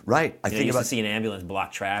 Right. I You used to see an ambulance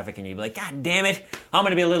block traffic, and you'd be like, God damn it, I'm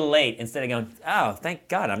going to be a little late. Instead of going, oh, thank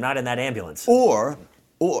God, I'm not in that ambulance. Or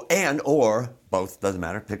both, doesn't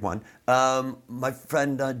matter, pick one. My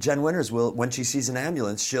friend Jen Winters will, when she sees an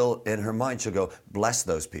ambulance, in her mind, she'll go, bless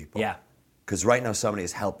those people. Yeah. Because right now somebody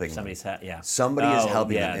is helping them. Somebody is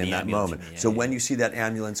helping them in that moment. Yeah, so when you see that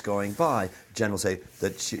ambulance going by, Jen will say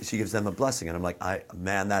that she gives them a blessing. And I'm like,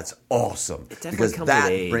 man, that's awesome. It definitely because comes that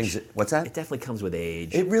with age. brings it. What's that? It definitely comes with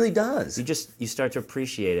age. It really does. You start to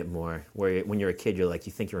appreciate it more. When you're a kid, you're like,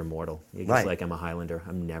 you think you're immortal. You're just like, I'm a Highlander.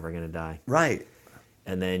 I'm never going to die. Right.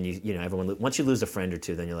 And then once you lose a friend or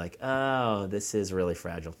two, then you're like, oh, this is really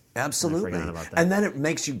fragile. Absolutely. I forgot about that. And then it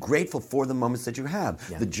makes you grateful for the moments that you have,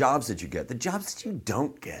 Yeah. the jobs that you get, the jobs that you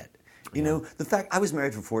don't get. You know, the fact I was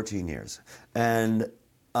married for 14 years, and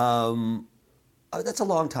that's a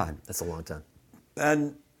long time. That's a long time.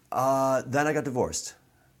 And then I got divorced,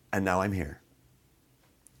 and now I'm here,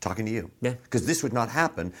 talking to you. Yeah. Because this would not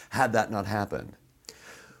happen had that not happened.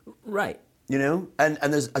 Right. You know, and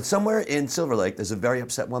there's somewhere in Silver Lake, there's a very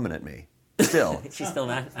upset woman at me. Still, She's still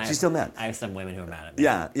mad? She's still mad. I have some women who are mad at me.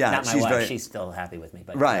 Yeah. Not my wife. She's still happy with me.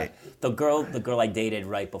 But Right. The girl I dated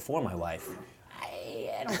right before my wife,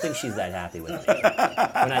 I don't think she's that happy with me.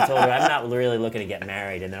 When I told her I'm not really looking to get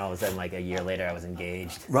married, and then all of a sudden, like a year later, I was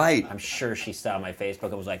engaged. Right. I'm sure she saw my Facebook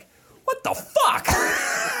and was like, "What the fuck?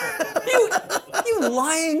 you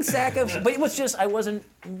lying sack of." But it was just I wasn't.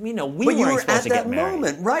 We But you weren't were supposed at to that get married.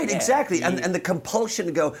 moment, right? Yeah. Exactly, and the compulsion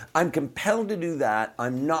to go. I'm compelled to do that.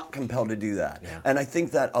 I'm not compelled to do that. Yeah. And I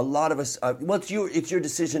think that a lot of us. It's your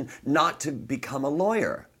decision not to become a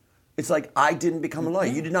lawyer. It's like I didn't become a lawyer.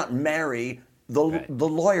 You did not marry the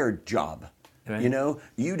lawyer job. Right. You know,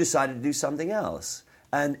 you decided to do something else.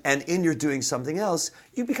 And in your doing something else,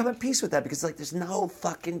 you become at peace with that because there's no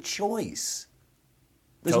fucking choice.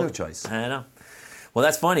 There's no choice. I know. Well,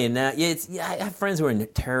 that's funny. And I have friends who are in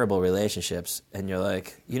terrible relationships, and you're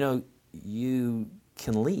like, you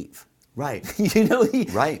can leave. Right.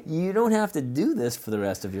 Right. You don't have to do this for the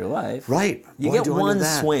rest of your life. Right. You Why get do I know one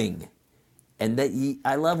that? swing, and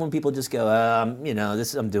I love when people just go, I'm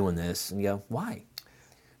doing this, and you go, why?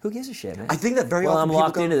 Who gives a shit, man? I think that very well, often I'm people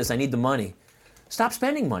locked go- into this. I need the money. Stop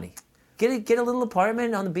spending money. Get a little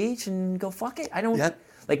apartment on the beach and go fuck it. I don't. Yep.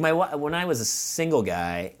 Like when I was a single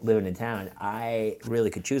guy living in town, I really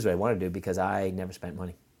could choose what I wanted to do because I never spent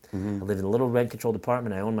money. Mm-hmm. I lived in a little rent-controlled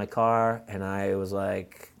apartment. I owned my car, and I was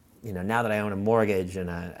like, now that I own a mortgage and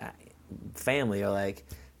a family, you're like,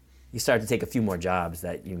 you start to take a few more jobs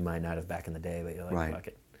that you might not have back in the day, but you're like, Right. fuck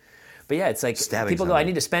it. But yeah, it's like Stabbing people go, somebody. I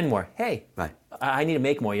need to spend more. Hey, Right. I need to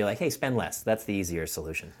make more. You're like, hey, spend less. That's the easier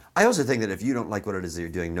solution. I also think that if you don't like what it is that you're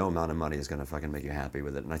doing, no amount of money is going to fucking make you happy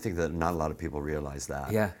with it. And I think that not a lot of people realize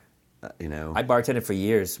that. Yeah. I bartended for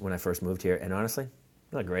years when I first moved here, and honestly, it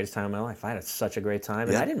was the greatest time of my life. I had such a great time,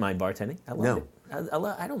 and Yeah. I didn't mind bartending. I loved No.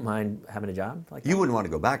 it. I don't mind having a job like You that. wouldn't want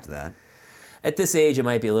to go back to that. At this age, it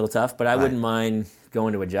might be a little tough, but I Right. wouldn't mind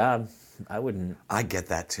going to a job. I wouldn't. I get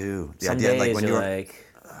that too. The Some idea, days like when you're you're like,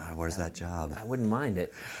 where's that job? I wouldn't mind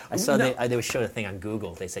it. I saw they showed a thing on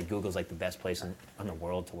Google. They said Google's like the best place in the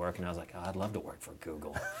world to work, and I was like, oh, I'd love to work for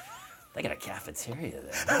Google. They got a cafeteria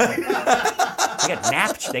there.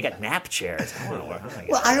 They got nap chairs. I want to work.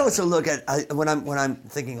 Well, I also look at when I'm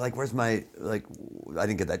thinking like, where's my I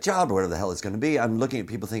didn't get that job or whatever the hell it's going to be. I'm looking at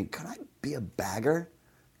people thinking, could I be a bagger?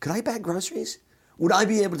 Could I bag groceries? Would I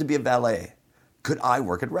be able to be a valet? Could I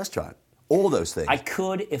work at a restaurant? All those things. I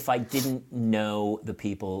could if I didn't know the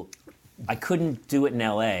people. I couldn't do it in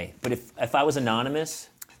L.A., but if I was anonymous,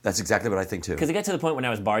 That's exactly what I think too. because it got to the point when I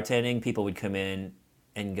was bartending, people would come in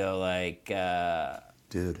and go like,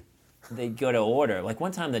 Dude. they'd go to order. Like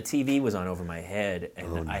one time the TV was on over my head,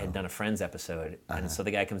 and I had done a Friends episode, and so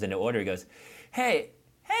the guy comes in to order. He goes, "Hey,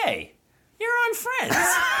 you're on Friends."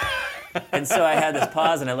 And so I had this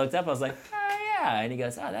pause, and I looked up. I was like, "Oh yeah," and he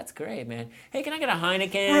goes, "Oh, that's great, man. Hey, can I get a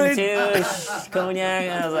Heineken too, cognac?"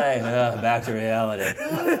 And I was like, "Oh, back to reality."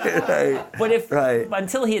 But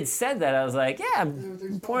until he had said that, I was like, "Yeah,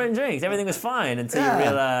 I'm pouring drinks. Everything was fine." Until you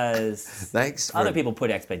realize Thanks. other people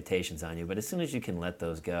put expectations on you, but as soon as you can let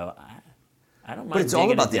those go, I don't mind. But it's all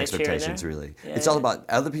digging a about the ditch here and expectations, there. really. Yeah, It's all about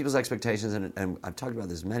other people's expectations, and I've talked about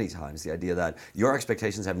this many times, the idea that your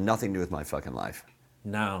expectations have nothing to do with my fucking life.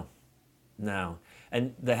 No.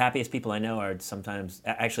 And the happiest people I know are sometimes,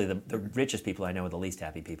 actually, the richest people I know are the least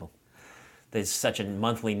happy people. There's such a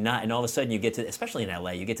monthly nut, and all of a sudden you get to, especially in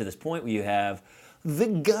LA, you get to this point where you have the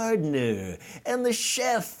gardener and the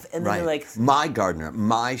chef, and then you're like, my gardener,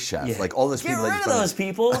 my chef, like all those get people. rid that of you put in- those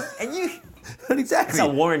people, and Exactly. I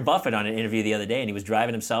saw Warren Buffett on an interview the other day, and he was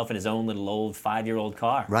driving himself in his own little old 5-year-old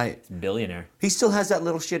car. Right. He's a billionaire. He still has that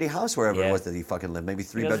little shitty house wherever Yeah. it was that he fucking lived. Maybe He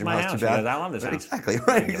goes, three-bedroom "My house, house." 2 He bath. goes, "I love this house." Exactly.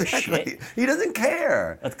 Right. He doesn't give a Exactly. shit. He doesn't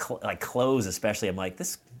care. Like clothes, especially. I'm like,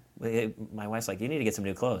 this. My wife's like, you need to get some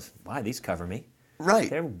new clothes. Why? These cover me. Right.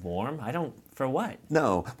 They're warm. I don't. For what?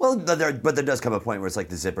 No. Well, but there does come a point where it's like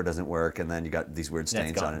the zipper doesn't work, and then you got these weird stains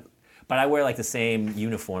That's on gone. it. But I wear like the same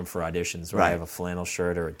uniform for auditions, where Right. I have a flannel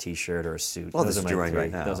shirt or a T-shirt or a suit. Well, Those this are is what you're my wearing three.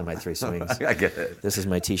 right now. Those are my three swings. I get it. This is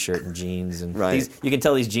my T-shirt and jeans, and Right. you can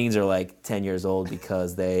tell these jeans are like 10 years old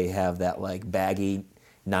because they have that like baggy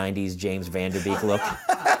 90s James Van Der Beek look,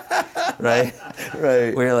 right?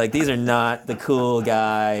 Right. Where like these are not the cool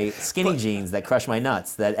guy skinny jeans that crush my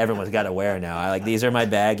nuts that everyone's got to wear now. I like these are my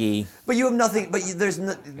baggy. But you have nothing. But there's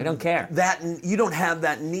no. I don't care. That you don't have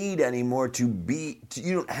that need anymore to be.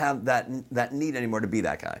 You don't have that need anymore to be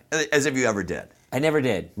that guy, as if you ever did. I never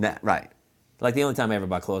did. Nah, right. Like the only time I ever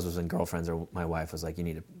bought clothes was when girlfriends or my wife was like, "You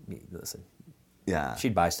need to listen." Yeah.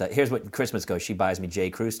 She'd buy stuff. Here's what Christmas goes. She buys me J.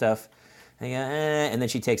 Crew stuff. And, I go, and then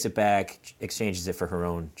she takes it back, exchanges it for her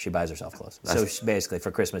own. She buys herself clothes. So basically, for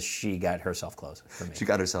Christmas, she got herself clothes for me. She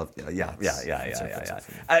got herself. Yeah. it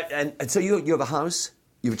for me. And so you have a house.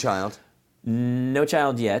 You have a child. No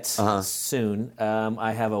child yet. Uh-huh. Soon.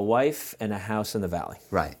 I have a wife and a house in the valley.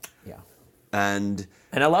 Right. Yeah. And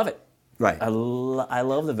And I love it. right. I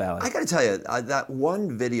love the valley. I got to tell you, that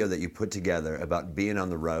one video that you put together about being on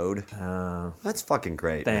the road, that's fucking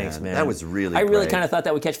great. Thanks, man. That was really I really great. kind of thought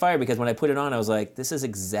that would catch fire because when I put it on, I was like, this is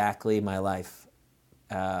exactly my life.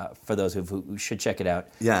 For those who should check it out.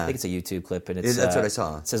 Yeah. I think it's a YouTube clip. And it's, that's what I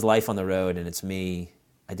saw. It says Life on the Road, and it's me.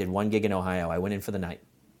 I did one gig in Ohio. I went in for the night.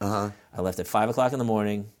 Uh-huh. I left at 5 o'clock in the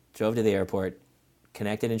morning, drove to the airport,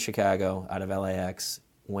 connected in Chicago out of LAX,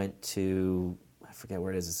 went to, I forget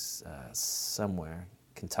where it is, somewhere,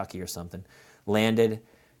 Kentucky or something, landed.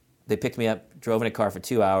 They picked me up, drove in a car for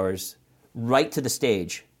 2 hours, right to the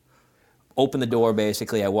stage. Opened the door,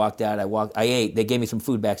 basically. I walked out. I ate. They gave me some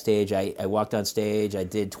food backstage. I walked on stage. I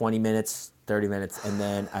did 20 minutes, 30 minutes, and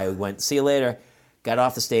then I went, see you later. Got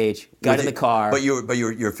off the stage, got in the car. But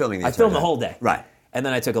you're filming the I entire filmed the day. whole day. Right. And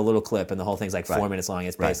then I took a little clip, and the whole thing's like 4 Right. minutes long.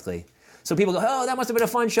 It's Right. basically... So people go, oh, that must have been a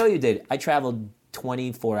fun show you did. I traveled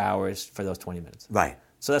 24 hours for those 20 minutes. Right.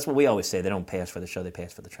 So that's what we always say. They don't pay us for the show, they pay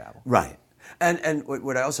us for the travel. Right. And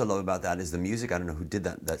what I also love about that is the music. I don't know who did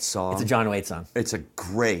that song. It's a John Waite song. It's a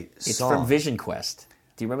great It's song. from Vision Quest.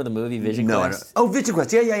 Do you remember the movie Vision No, I Quest? don't. Oh, Vision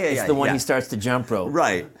Quest. Yeah. It's the one he starts to jump rope.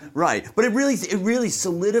 Right. But it really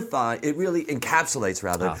encapsulates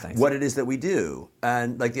rather Oh, thanks. what it is that we do,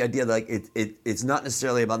 and like the idea that like it's not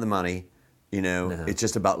necessarily about the money, No. It's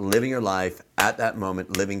just about living your life at that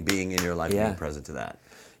moment, being in your life, Yeah. being present to that.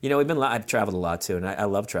 You know, I've traveled a lot too, and I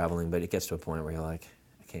love traveling, but it gets to a point where you're like,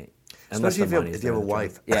 I can't. unless Especially the money if is you have there a to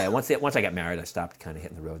wife. travel. Yeah, once I got married, I stopped kind of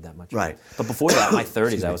hitting the road that much. Right. But before that, my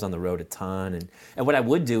 30s, I was on the road a ton, and what I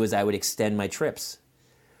would do is I would extend my trips.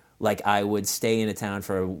 Like I would stay in a town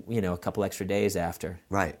for a couple extra days after.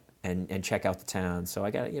 Right. And check out the town. So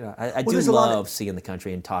I got I Well, do there's a lot of- love seeing the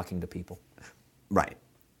country and talking to people. Right.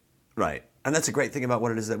 And that's a great thing about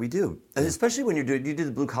what it is that we do, and especially when you do the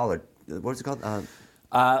blue collar. What is it called?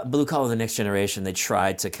 Blue Collar: The Next Generation. They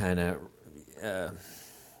tried to kind of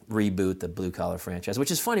reboot the Blue Collar franchise,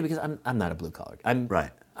 which is funny because I'm not a blue collar. I'm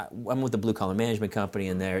with the Blue Collar Management Company,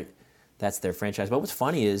 and that's their franchise. But what's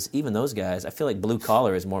funny is even those guys. I feel like Blue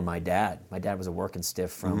Collar is more my dad. My dad was a working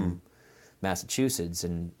stiff from Massachusetts,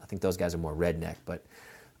 and I think those guys are more redneck. But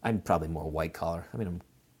I'm probably more white collar. I mean, I'm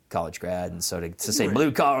college grad, and so to say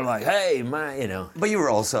blue collar, like, hey, But you were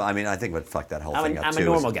also, I think what fucked that whole thing up I'm too. a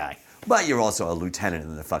normal guy. But you're also a lieutenant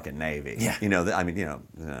in the fucking Navy. Yeah.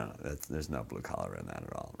 There's no blue collar in that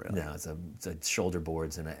at all, really. No, it's a shoulder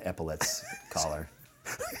boards and an epaulets collar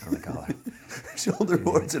on the collar. Shoulder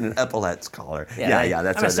boards and an epaulets collar. That's I'm I'm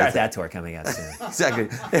right. gonna start that tour coming out soon. Exactly.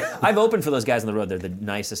 I've opened for those guys on the road. They're the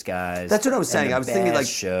nicest guys. That's what I was saying. And the I was thinking, best like-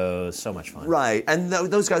 shows, so much fun. Right, and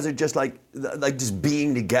those guys are just like just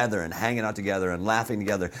being together and hanging out together and laughing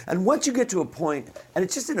together. And once you get to a point, and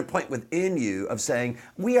it's just in a point within you of saying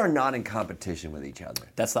we are not in competition with each other.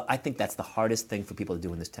 I think that's the hardest thing for people to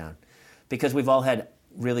do in this town, because we've all had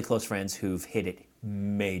really close friends who've hit it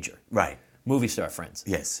major. Right. Movie star friends.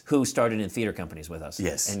 Yes. Who started in theater companies with us.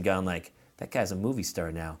 Yes. And gone like, that guy's a movie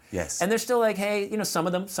star now. Yes. And they're still like, hey, some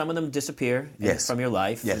of them disappear Yes. from your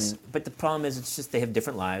life. Yes. But the problem is, it's just they have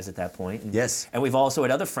different lives at that point. And, Yes. And we've also had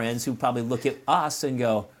other friends who probably look at us and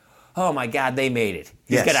go, oh my God, they made it.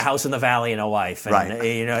 He's Yes. got a house in the valley and a wife. And, Right.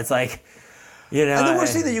 it's like, You know, And the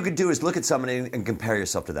worst thing that you could do is look at somebody and compare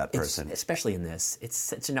yourself to that person. Especially in this,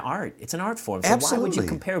 it's an art. It's an art form. So Absolutely. why would you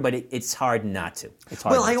compare? But it's hard not to. It's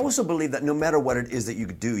hard. Well, not I to. also believe that no matter what it is that you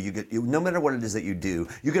could do, no matter what it is that you do,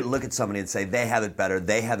 you could look at somebody and say they have it better,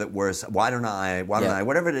 they have it worse. Why don't I? Why don't I?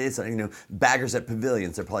 Whatever it is, baggers at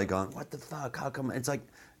pavilions, they're probably going, "What the fuck? How come?" It's like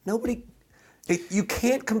nobody. You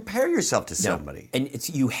can't compare yourself to somebody. And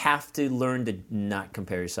you have to learn to not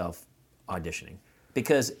compare yourself auditioning.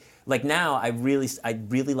 Because like now I really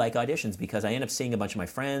like auditions because I end up seeing a bunch of my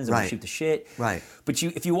friends and we shoot the shit. Right. But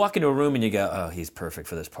if you walk into a room and you go, "Oh, he's perfect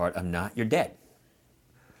for this part," I'm not, you're dead.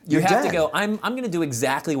 You're have dead. to go, I'm going to do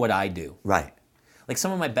exactly what I do. Right. Like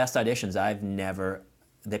some of my best auditions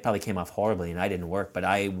they probably came off horribly and I didn't work, but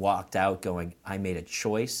I walked out going, I made a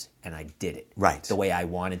choice and I did it. Right. The way I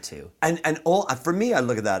wanted to. And for me, I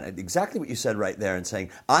look at that, exactly what you said right there and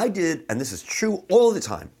saying, I did, and this is true all the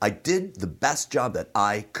time, I did the best job that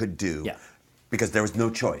I could do. Yeah. Because there was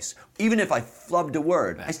no choice. Even if I flubbed a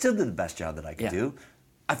word, I still did the best job that I could do.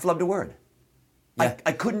 I flubbed a word. Yeah.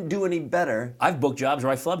 I couldn't do any better. I've booked jobs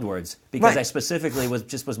where I flubbed words because I specifically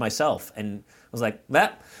was myself and was like,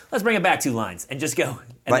 let's bring it back 2 lines and just go.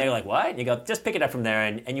 And they're like, what? And you go, just pick it up from there.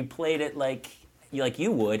 And you played it like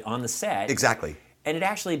you would on the set. Exactly. And it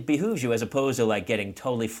actually behooves you as opposed to like getting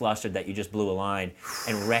totally flustered that you just blew a line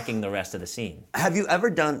and wrecking the rest of the scene. Have you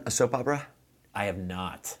ever done a soap opera? I have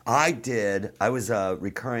not. I did. I was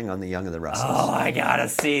recurring on The Young and the Restless. Oh, I gotta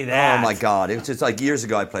see that. Oh my God! It was just like years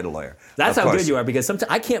ago. I played a lawyer. That's Of how course. good you are because sometimes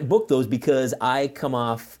I can't book those because I come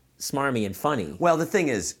off smarmy and funny. Well, the thing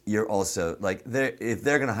is, you're also like, if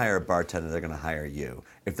they're going to hire a bartender, they're going to hire you.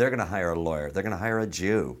 If they're going to hire a lawyer, they're going to hire a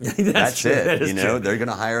Jew. That's true. it. That is true. They're going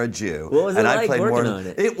to hire a Jew. What was it and like I played working more, on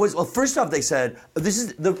it? It was, well, first off, they said,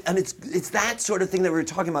 and it's that sort of thing that we were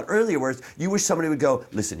talking about earlier, where you wish somebody would go,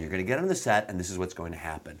 listen, you're going to get on the set, and this is what's going to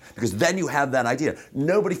happen. Because then you have that idea.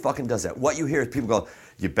 Nobody fucking does that. What you hear is people go,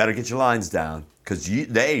 you better get your lines down. Because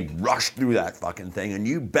they rush through that fucking thing, and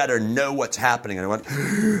you better know what's happening. And I went,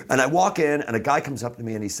 and I walk in, and a guy comes up to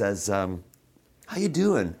me, and he says, how you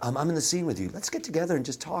doing? I'm in the scene with you. Let's get together and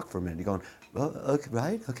just talk for a minute. You're going, oh, okay,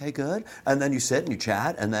 right, okay, good. And then you sit and you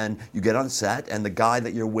chat, and then you get on set, and the guy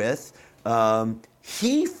that you're with,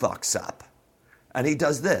 he fucks up. And he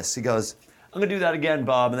does this. He goes, I'm going to do that again,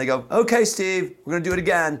 Bob. And they go, okay, Steve, we're going to do it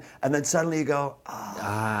again. And then suddenly you go,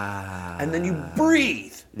 and then you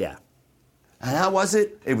breathe. Yeah. And how was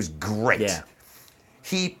it? It was great. Yeah.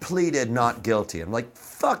 He pleaded not guilty. I'm like,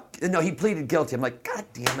 fuck. No, he pleaded guilty. I'm like, God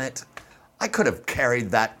damn it. I could have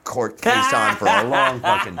carried that court case on for a long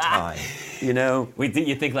fucking time. You know?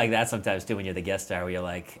 You think like that sometimes too when you're the guest star where you're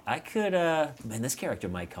like, I could, man, this character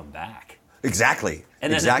might come back. Exactly.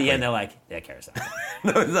 And then at the end they're like, yeah, character.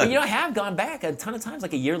 Like, I have gone back a ton of times.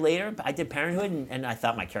 Like a year later, I did Parenthood, and I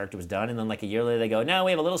thought my character was done. And then like a year later, they go, no,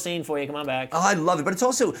 we have a little scene for you. Come on back. oh, I love it. But it's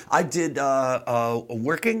also, I did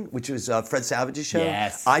Working, which was Fred Savage's show.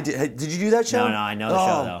 Yes. I did. Did you do that show? No, I know the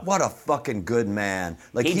show, though. What a fucking good man.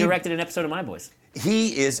 Like He directed an episode of My Boys.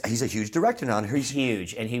 He's a huge director now. He's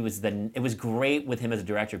huge, and it was great with him as a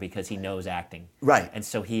director because he knows acting. Right. And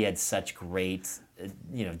so he had such great,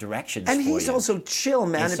 directions. And for he's you. also chill,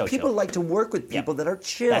 man. He's and so people chill. like to work with people that are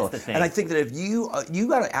chill. That's the thing. And I think that if you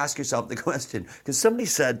got to ask yourself the question, because somebody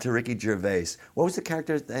said to Ricky Gervais, what was the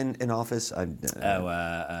character in Office?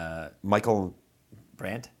 Michael.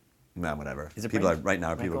 Brandt. No, whatever. Is it people are Brandt? right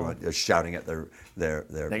now. People Michael? are shouting at their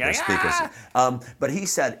going, speakers. "Ah!" But he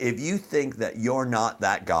said, if you think that you're not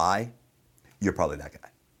that guy, you're probably that guy.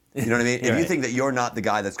 You know what I mean? If you right. think that you're not the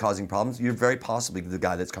guy that's causing problems, you're very possibly the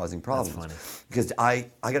guy that's causing problems. funny. Because I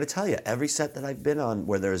got to tell you, every set that I've been on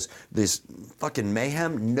where there's this fucking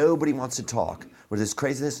mayhem, nobody wants to talk. Where there's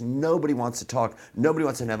craziness, nobody wants to talk. Nobody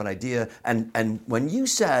wants to have an idea. And when you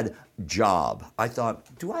said job, I thought,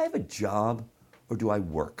 do I have a job or do I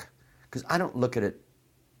work? Because I don't look at it.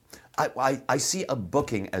 I see a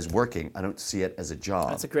booking as working. I don't see it as a job.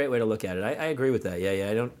 That's a great way to look at it. I agree with that.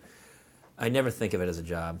 Yeah. I never think of it as a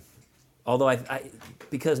job. Although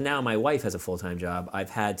because now my wife has a full-time job, I've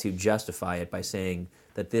had to justify it by saying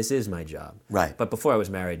that this is my job. Right. But before I was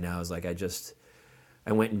married, now I was like,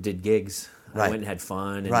 I went and did gigs. Right. I went and had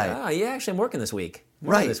fun. And, Right. yeah, actually, I'm working this week.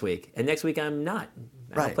 Right. This week. And next week, I'm not.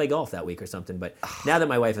 I'll Right. play golf that week or something. But now that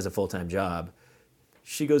my wife has a full-time job,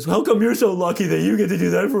 she goes, how come you're so lucky that you get to do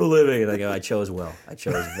that for a living? And I go, I chose well. I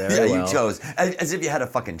chose very well. Yeah, you chose. As if you had a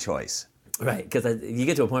fucking choice. Right, because you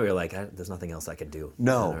get to a point where you're like, there's nothing else I can do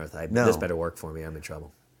No, on earth. no. This better work for me. I'm in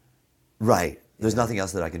trouble. Right. There's nothing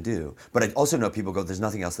else that I can do. But I also know people go, there's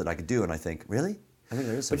nothing else that I could do. And I think, really? I think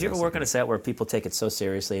there is something But you ever else work I on a can set where people take it so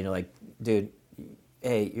seriously and you're like, dude,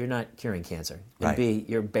 A, you're not curing cancer. And Right. B,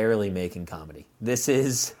 you're barely making comedy. This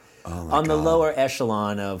is Oh on the lower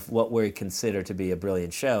echelon of what we consider to be a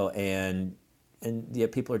brilliant show, and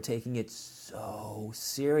yet people are taking it so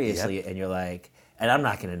seriously, Yep. and you're like, and I'm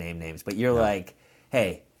not going to name names, but you're like,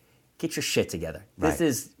 hey, get your shit together. Right. This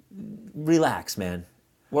is, relax, man.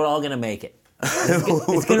 We're all going to make it.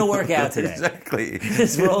 It's going to work out today. Exactly.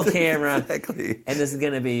 Just roll camera. Exactly. And this is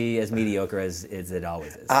going to be as mediocre as it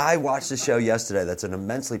always is. I watched a show yesterday that's an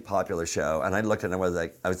immensely popular show, and I looked at it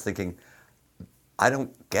and I was thinking, I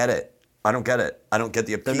don't get it. I don't get it. I don't get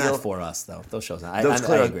the appeal. They're not for us, though. Those shows. I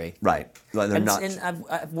clearly- agree. Right. Like, they're not. And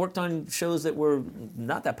I've worked on shows that were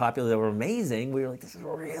not that popular that were amazing. We were like, this is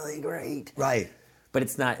really great. Right. But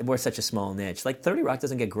it's not. We're such a small niche. Like 30 Rock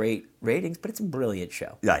doesn't get great ratings, but it's a brilliant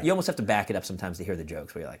show. Right. You almost have to back it up sometimes to hear the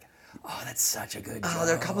jokes. Where you're like, oh, that's such a good show. Oh,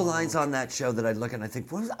 there are a couple lines on that show that I look at and I think,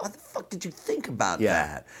 what the fuck did you think about Yeah.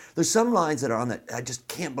 that? There's some lines that are on that, I just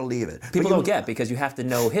can't believe it. People But don't get because you have to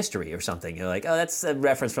know history or something. You're like, oh, that's a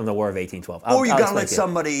reference from the War of 1812. Or you I'll gotta explain let to you.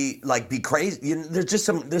 somebody like be crazy. There's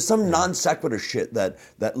some non sequitur shit that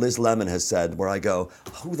Liz Lemon has said where I go,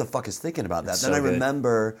 who the fuck is thinking about that? It's Then so I good.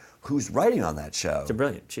 remember who's writing on that show. She's a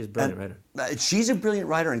brilliant writer. She's a brilliant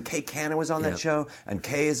writer, and Kay Cannon was on that Yeah. show. And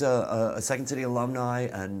Kay is a Second City alumni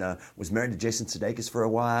and was married to Jason Sudeikis for a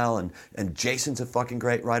while. And Jason's a fucking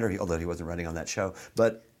great writer, although he wasn't writing on that show.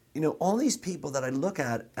 But all these people that I look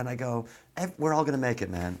at and I go, we're all going to make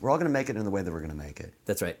it, man. We're all going to make it in the way that we're going to make it.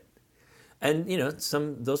 That's right. And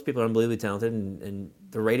those people are unbelievably talented, and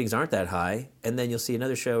the ratings aren't that high. And then you'll see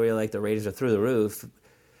another show where you're like, the ratings are through the roof.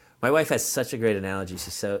 My wife has such a great analogy.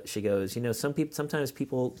 She goes, sometimes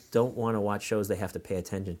people don't want to watch shows they have to pay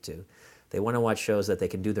attention to. They want to watch shows that they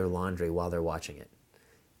can do their laundry while they're watching it.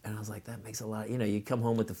 And I was like, that makes a lot. You come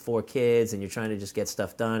home with the 4 kids and you're trying to just get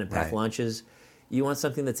stuff done and pack Right. lunches. You want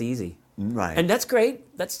something that's easy, Right. and that's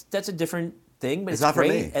great. That's a different thing, but it's not for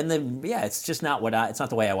great. me. And it's just not it's not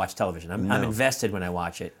the way I watch television. I'm invested when I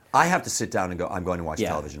watch it. I have to sit down and go, I'm going to watch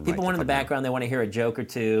television. People right want in the fucking now. background. They want to hear a joke or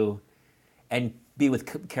two, and be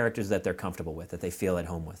with characters that they're comfortable with, that they feel at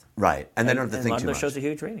home with. Right. And they don't have to and think a lot too of those much. shows are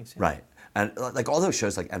huge ratings. Yeah. Right. And like all those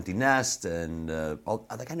shows like Empty Nest and I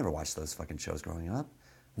never watched those fucking shows growing up.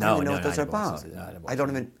 I don't even know what those are about. I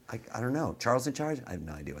don't know. Charles in Charge? I have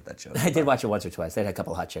no idea what that show is. I did watch it once or twice. They had a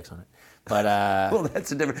couple of hot chicks on it, but Well,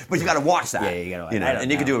 that's a different. But you got to watch that. yeah, you gotta watch it. I don't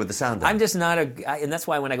and you can know. do it with the sound. I'm just not and that's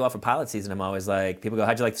why when I go out for pilot season, I'm always like, people go,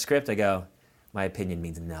 "How'd you like the script?" I go, "My opinion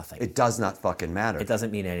means nothing. It does not fucking matter. It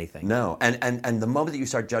doesn't mean anything." No, and the moment that you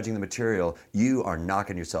start judging the material, you are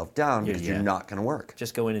knocking yourself down because you're not going to work.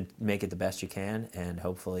 Just go in and make it the best you can, and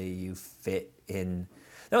hopefully you fit in.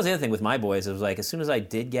 That was the other thing with My Boys. It was like, as soon as I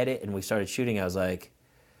did get it and we started shooting, I was like,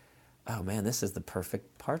 oh man, this is the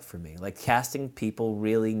perfect part for me. Like, casting people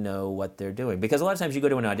really know what they're doing. Because a lot of times you go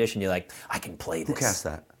to an audition, you're like, I can play this. Who cast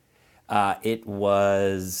that? It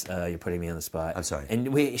was, you're putting me on the spot. I'm sorry.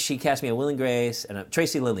 And she cast me a Will and Grace and a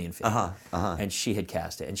Tracy Lillianfield. Uh-huh. And she had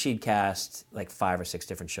cast it. And she'd cast like 5 or 6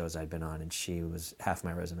 different shows I'd been on. And she was half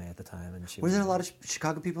my resume at the time. And she Were there a lot of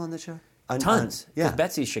Chicago people on that show? Tons. Yeah. 'Cause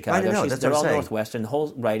Betsy's Chicago. I know, that's They're what I'm all saying. Northwestern. The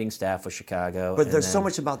whole writing staff was Chicago. But and there's so then-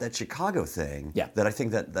 much about that Chicago thing Yeah. that I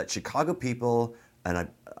think that Chicago people and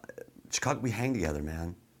Chicago, we hang together,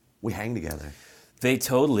 man. We hang together. They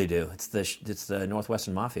totally do. It's the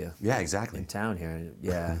Northwestern Mafia Yeah, exactly. in town here.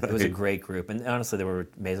 Yeah, it was a great group, and honestly, they were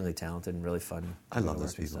amazingly talented and really fun. I love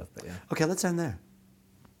those work and people. stuff, but yeah. Okay, let's end there.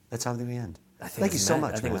 That's how we end. I think Thank it you was so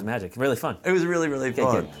much, I think it was man. magic. Really fun. It was really, really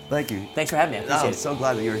fun. good. Thank you. Thanks for having me. I appreciate I'm it. so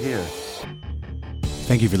glad that you're here.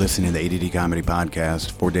 Thank you for listening to the ADD Comedy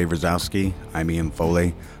Podcast. For Dave Rosowski, I'm Ian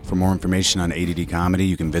Foley. For more information on ADD Comedy,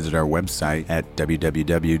 you can visit our website at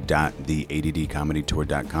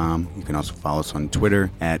www.theaddcomedytour.com. You can also follow us on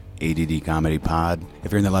Twitter at ADDComedyPod.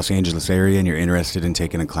 If you're in the Los Angeles area and you're interested in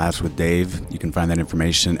taking a class with Dave, you can find that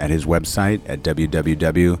information at his website at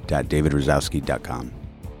www.davidrozowski.com.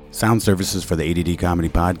 Sound services for the ADD Comedy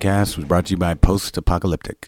Podcast was brought to you by Post Apocalyptic.